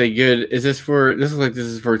is a good. Is this for? This looks like this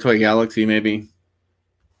is for Toy Galaxy, maybe.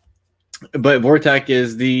 But Vortec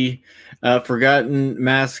is the forgotten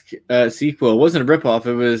M.A.S.K sequel. It wasn't a ripoff.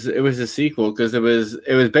 It was a sequel because it was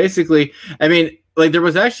basically. I mean, like there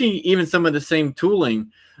was actually even some of the same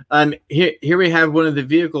tooling. Here we have one of the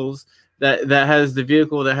vehicles that has the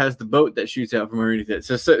vehicle that has the boat that shoots out from underneath it.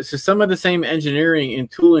 So some of the same engineering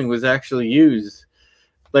and tooling was actually used.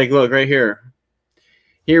 Like look right here.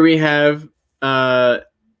 Here we have.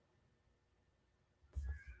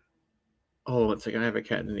 Hold on 1 second. I have a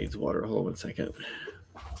cat that needs water. Hold on 1 second.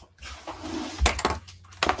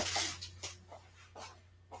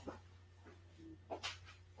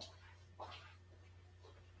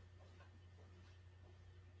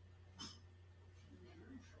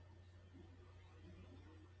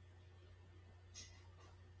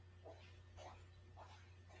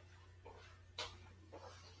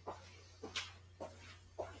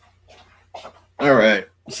 All right.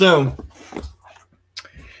 So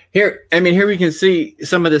here we can see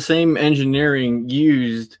some of the same engineering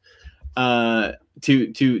used to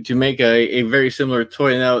make a very similar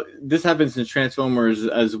toy. Now this happens in Transformers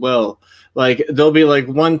as well. Like there'll be like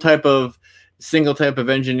one single type of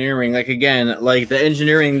engineering, like again, like the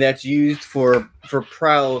engineering that's used for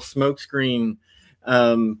Prowl, Smokescreen,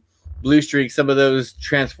 Blue Streak, some of those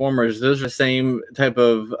Transformers, those are the same type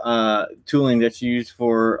of tooling that's used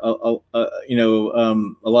for you know,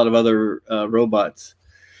 a lot of other robots.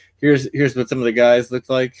 Here's what some of the guys look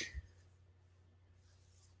like.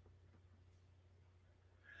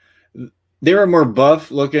 They were more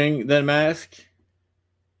buff looking than M.A.S.K.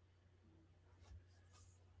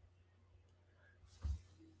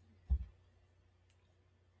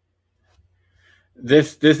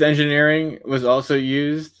 This engineering was also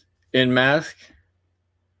used in M.A.S.K.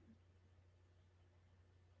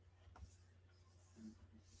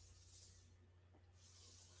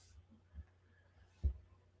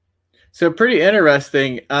 So pretty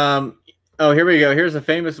interesting. Oh, here we go. Here's a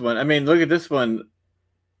famous one. I mean, look at this one.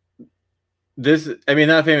 This, I mean,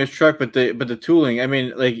 not a famous truck, but the tooling. I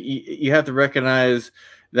mean, like you have to recognize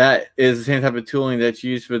that is the same type of tooling that's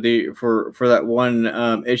used for that one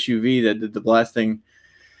SUV that did the blasting.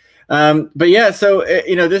 But yeah, so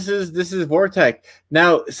you know, this is Vortec.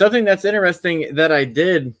 Now, something that's interesting that I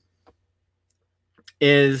did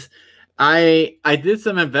is I did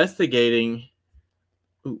some investigating.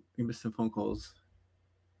 Ooh, you missed some phone calls.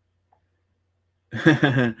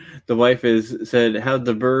 The wife said, "How'd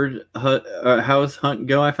the bird house hunt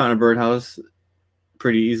go?" I found a birdhouse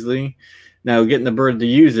pretty easily. Now getting the bird to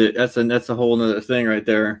use it, that's a whole nother thing right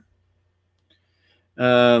there.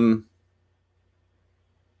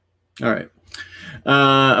 All right.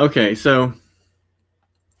 Okay, so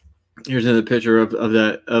here's another picture of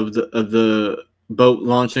the boat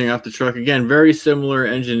launching off the truck. Again, very similar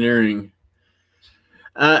engineering.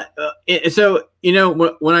 So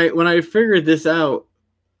when I figured this out,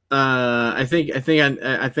 I think I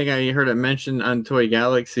heard it mentioned on Toy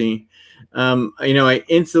Galaxy. I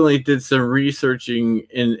instantly did some researching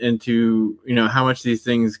into how much these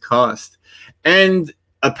things cost, and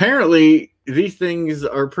apparently these things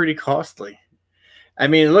are pretty costly. I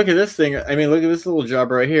mean, look at this thing. I mean, look at this little job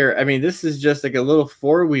right here. I mean, this is just like a little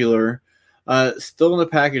four-wheeler, still in the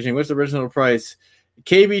packaging. What's the original price?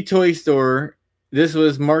 KB Toy Store. This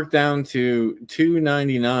was marked down to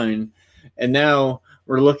 $299, and now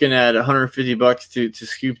we're looking at $150 to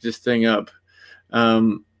scoop this thing up.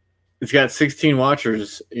 It's got 16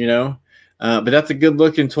 watchers, but that's a good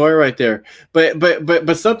looking toy right there.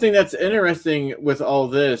 But something that's interesting with all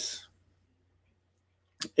this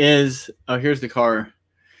is, here's the car.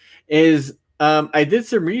 I did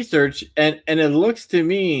some research, and it looks to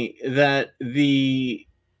me that the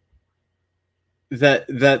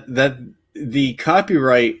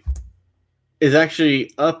copyright is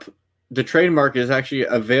actually up. The trademark is actually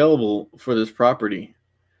available for this property,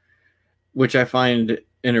 which I find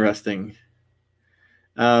interesting.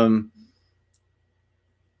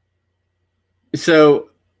 So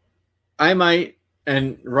I might,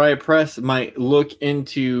 and Riot Press might look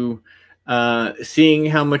into seeing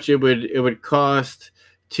how much it would cost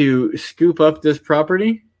to scoop up this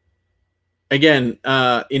property. Again,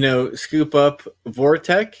 scoop up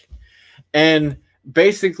Vortech and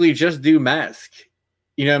basically just do M.A.S.K.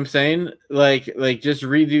 You know what I'm saying? Like just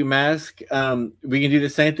redo M.A.S.K. We can do the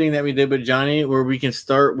same thing that we did with Johnny, where we can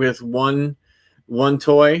start with one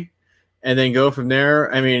toy and then go from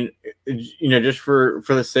there. I mean, just for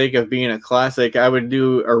the sake of being a classic, I would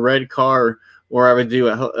do a red car, or I would do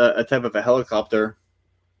a type of a helicopter.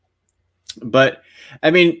 But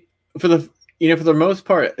I mean, for the most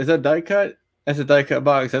part, is that die cut? That's a die cut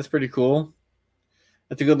box. That's pretty cool.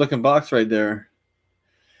 That's a good looking box right there.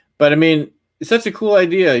 But I mean, it's such a cool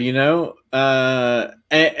idea, and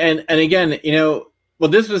again, well,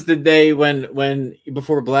 this was the day when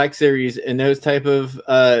before Black Series and those type of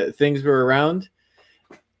things were around.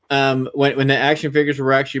 When the action figures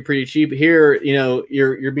were actually pretty cheap. Here,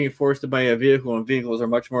 you're being forced to buy a vehicle, and vehicles are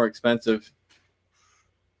much more expensive.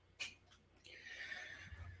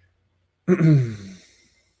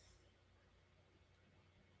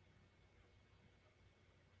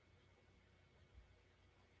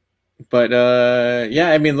 But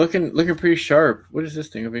yeah, I mean, looking pretty sharp. What is this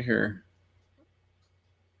thing over here?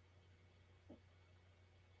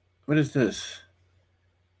 What is this?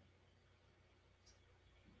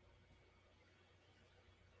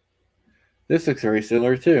 This looks very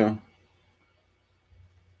similar too.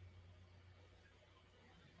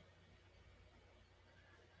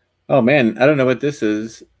 Oh man, I don't know what this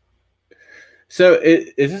is. So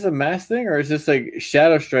is this a M.A.S.K thing, or is this like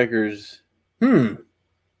Shadow Strikers?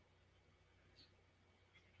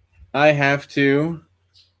 I have to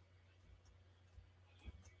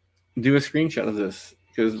do a screenshot of this,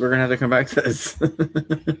 because we're gonna have to come back to this.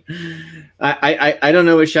 I don't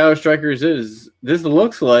know what Shadow Strikers is. This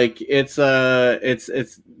looks like this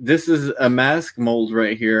is a M.A.S.K mold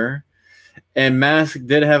right here, and M.A.S.K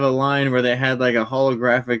did have a line where they had like a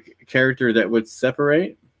holographic character that would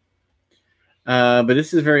separate. But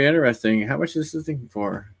this is very interesting. How much is this thing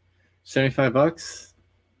for? $75.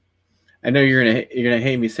 I know you're gonna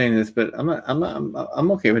hate me saying this, but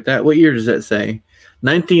I'm okay with that. What year does that say?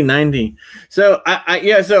 1990. So I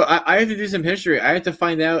have to do some history. I have to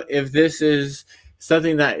find out if this is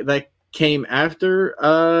something that came after.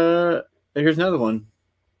 Here's another one.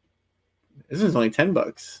 This is only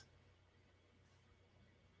 $10.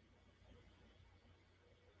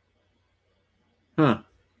 Huh.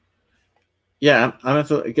 Yeah,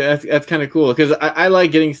 that's kind of cool, because I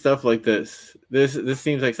like getting stuff like this. This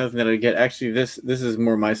seems like something that I get. Actually, this is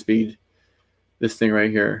more my speed. This thing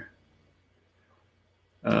right here.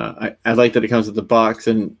 I like that it comes with the box,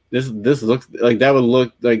 and this looks like that would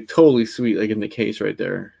look like totally sweet, like in the case right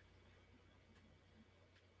there.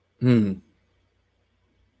 I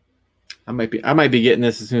might be getting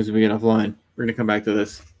this as soon as we get offline. We're gonna come back to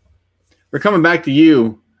this. We're coming back to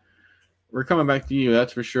you. We're coming back to you.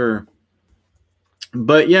 That's for sure.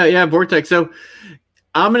 But yeah, Vortech. So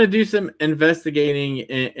I'm gonna do some investigating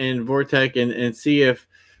in Vortech and see if,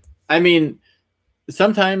 I mean,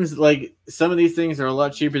 sometimes like some of these things are a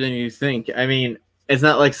lot cheaper than you think. I mean, it's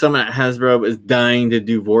not like someone at Hasbro is dying to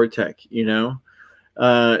do Vortech,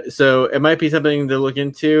 So it might be something to look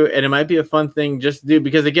into, and it might be a fun thing just to do,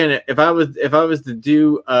 because again, if I was to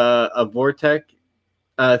do a Vortex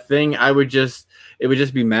thing, it would just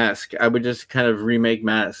be M.A.S.K. I would just kind of remake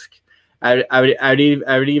M.A.S.K. I would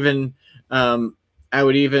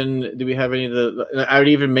even do we have any of the, I would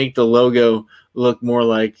even make the logo look more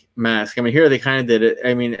like M.A.S.K. I mean, here they kind of did it.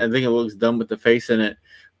 I mean, I think it looks dumb with the face in it,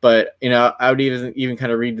 but you know, I would even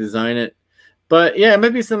kind of redesign it. But yeah, it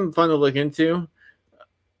might be some fun to look into.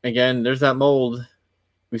 Again, there's that mold.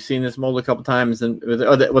 We've seen this mold a couple times, and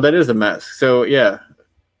well, that is a M.A.S.K. So yeah,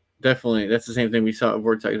 definitely, that's the same thing we saw at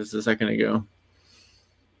Vortex just a second ago.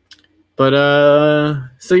 But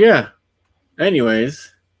so yeah.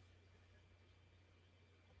 Anyways,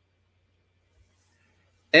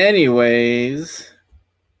 I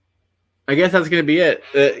guess that's gonna be it.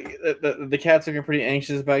 The cat's looking pretty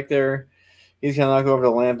anxious back there. He's gonna knock over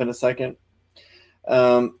the lamp in a second.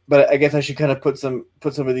 But I guess I should kind of put some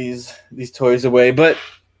of these toys away. But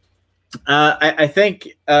I thank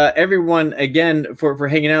everyone again for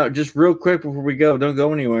hanging out. Just real quick before we go, don't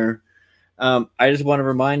go anywhere. I just want to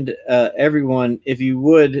remind everyone, if you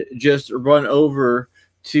would just run over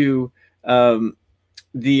to the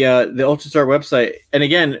Ultrastar website, and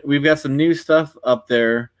again, we've got some new stuff up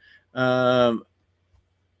there.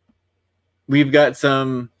 We've got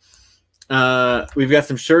some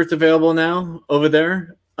shirts available now over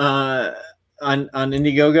there on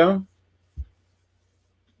Indiegogo.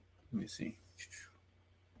 Let me see.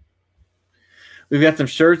 We've got some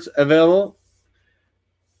shirts available.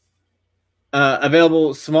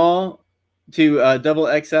 Available small to double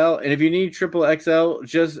XL, and if you need triple XL,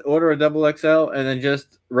 just order a double XL and then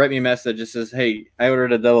just write me a message that says, "Hey, I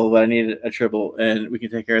ordered a double, but I need a triple," and we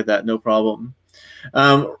can take care of that, no problem.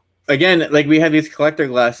 Again, like we have these collector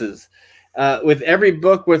glasses. With every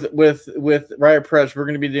book with Riot Press, we're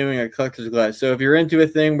going to be doing a collector's glass. So if you're into a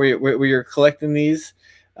thing where you're collecting these,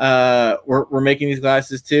 we're making these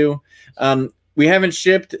glasses too. We haven't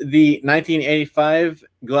shipped the 1985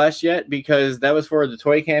 glass yet because that was for the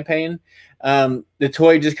toy campaign. The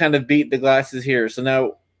toy just kind of beat the glasses here. So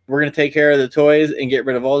now we're going to take care of the toys and get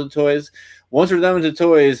rid of all the toys. Once we're done with the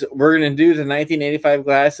toys, we're going to do the 1985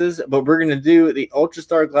 glasses, but we're going to do the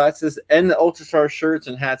Ultrastar glasses and the Ultrastar shirts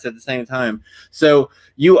and hats at the same time. So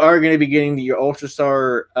you are going to be getting your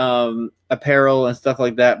Ultrastar apparel and stuff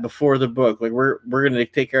like that before the book. Like we're going to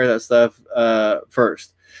take care of that stuff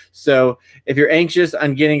first. So if you're anxious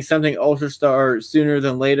on getting something Ultrastar sooner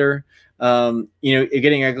than later, you know,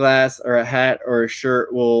 getting a glass or a hat or a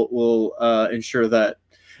shirt will ensure that.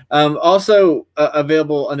 Also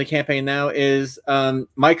available on the campaign now is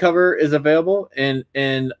my cover is available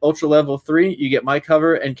in Ultra Level 3. You get my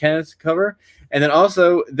cover and Kenneth's cover. And then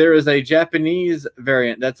also there is a Japanese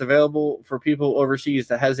variant that's available for people overseas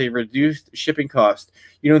that has a reduced shipping cost.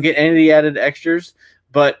 You don't get any of the added extras,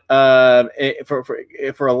 but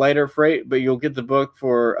for a lighter freight, but you'll get the book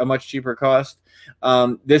for a much cheaper cost.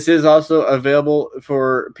 This is also available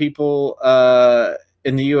for people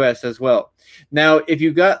in the US as well. Now, if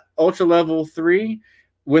you got Ultra Level 3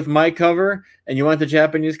 with my cover and you want the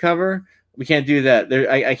Japanese cover, we can't do that.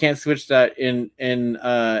 I can't switch that in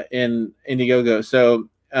Indiegogo. So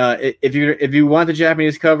if you want the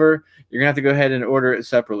Japanese cover, you're gonna have to go ahead and order it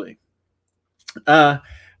separately.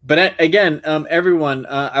 But again, everyone,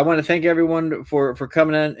 I want to thank everyone for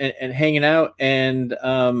coming in and hanging out and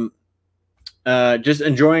just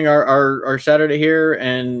enjoying our Saturday here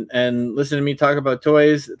and listening to me talk about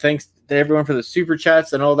toys. Thanks to everyone for the super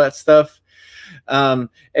chats and all that stuff.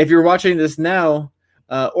 If you're watching this now,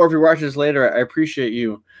 or if you're watching this later, I appreciate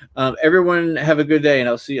you. Everyone have a good day, and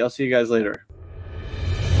I'll see you guys later.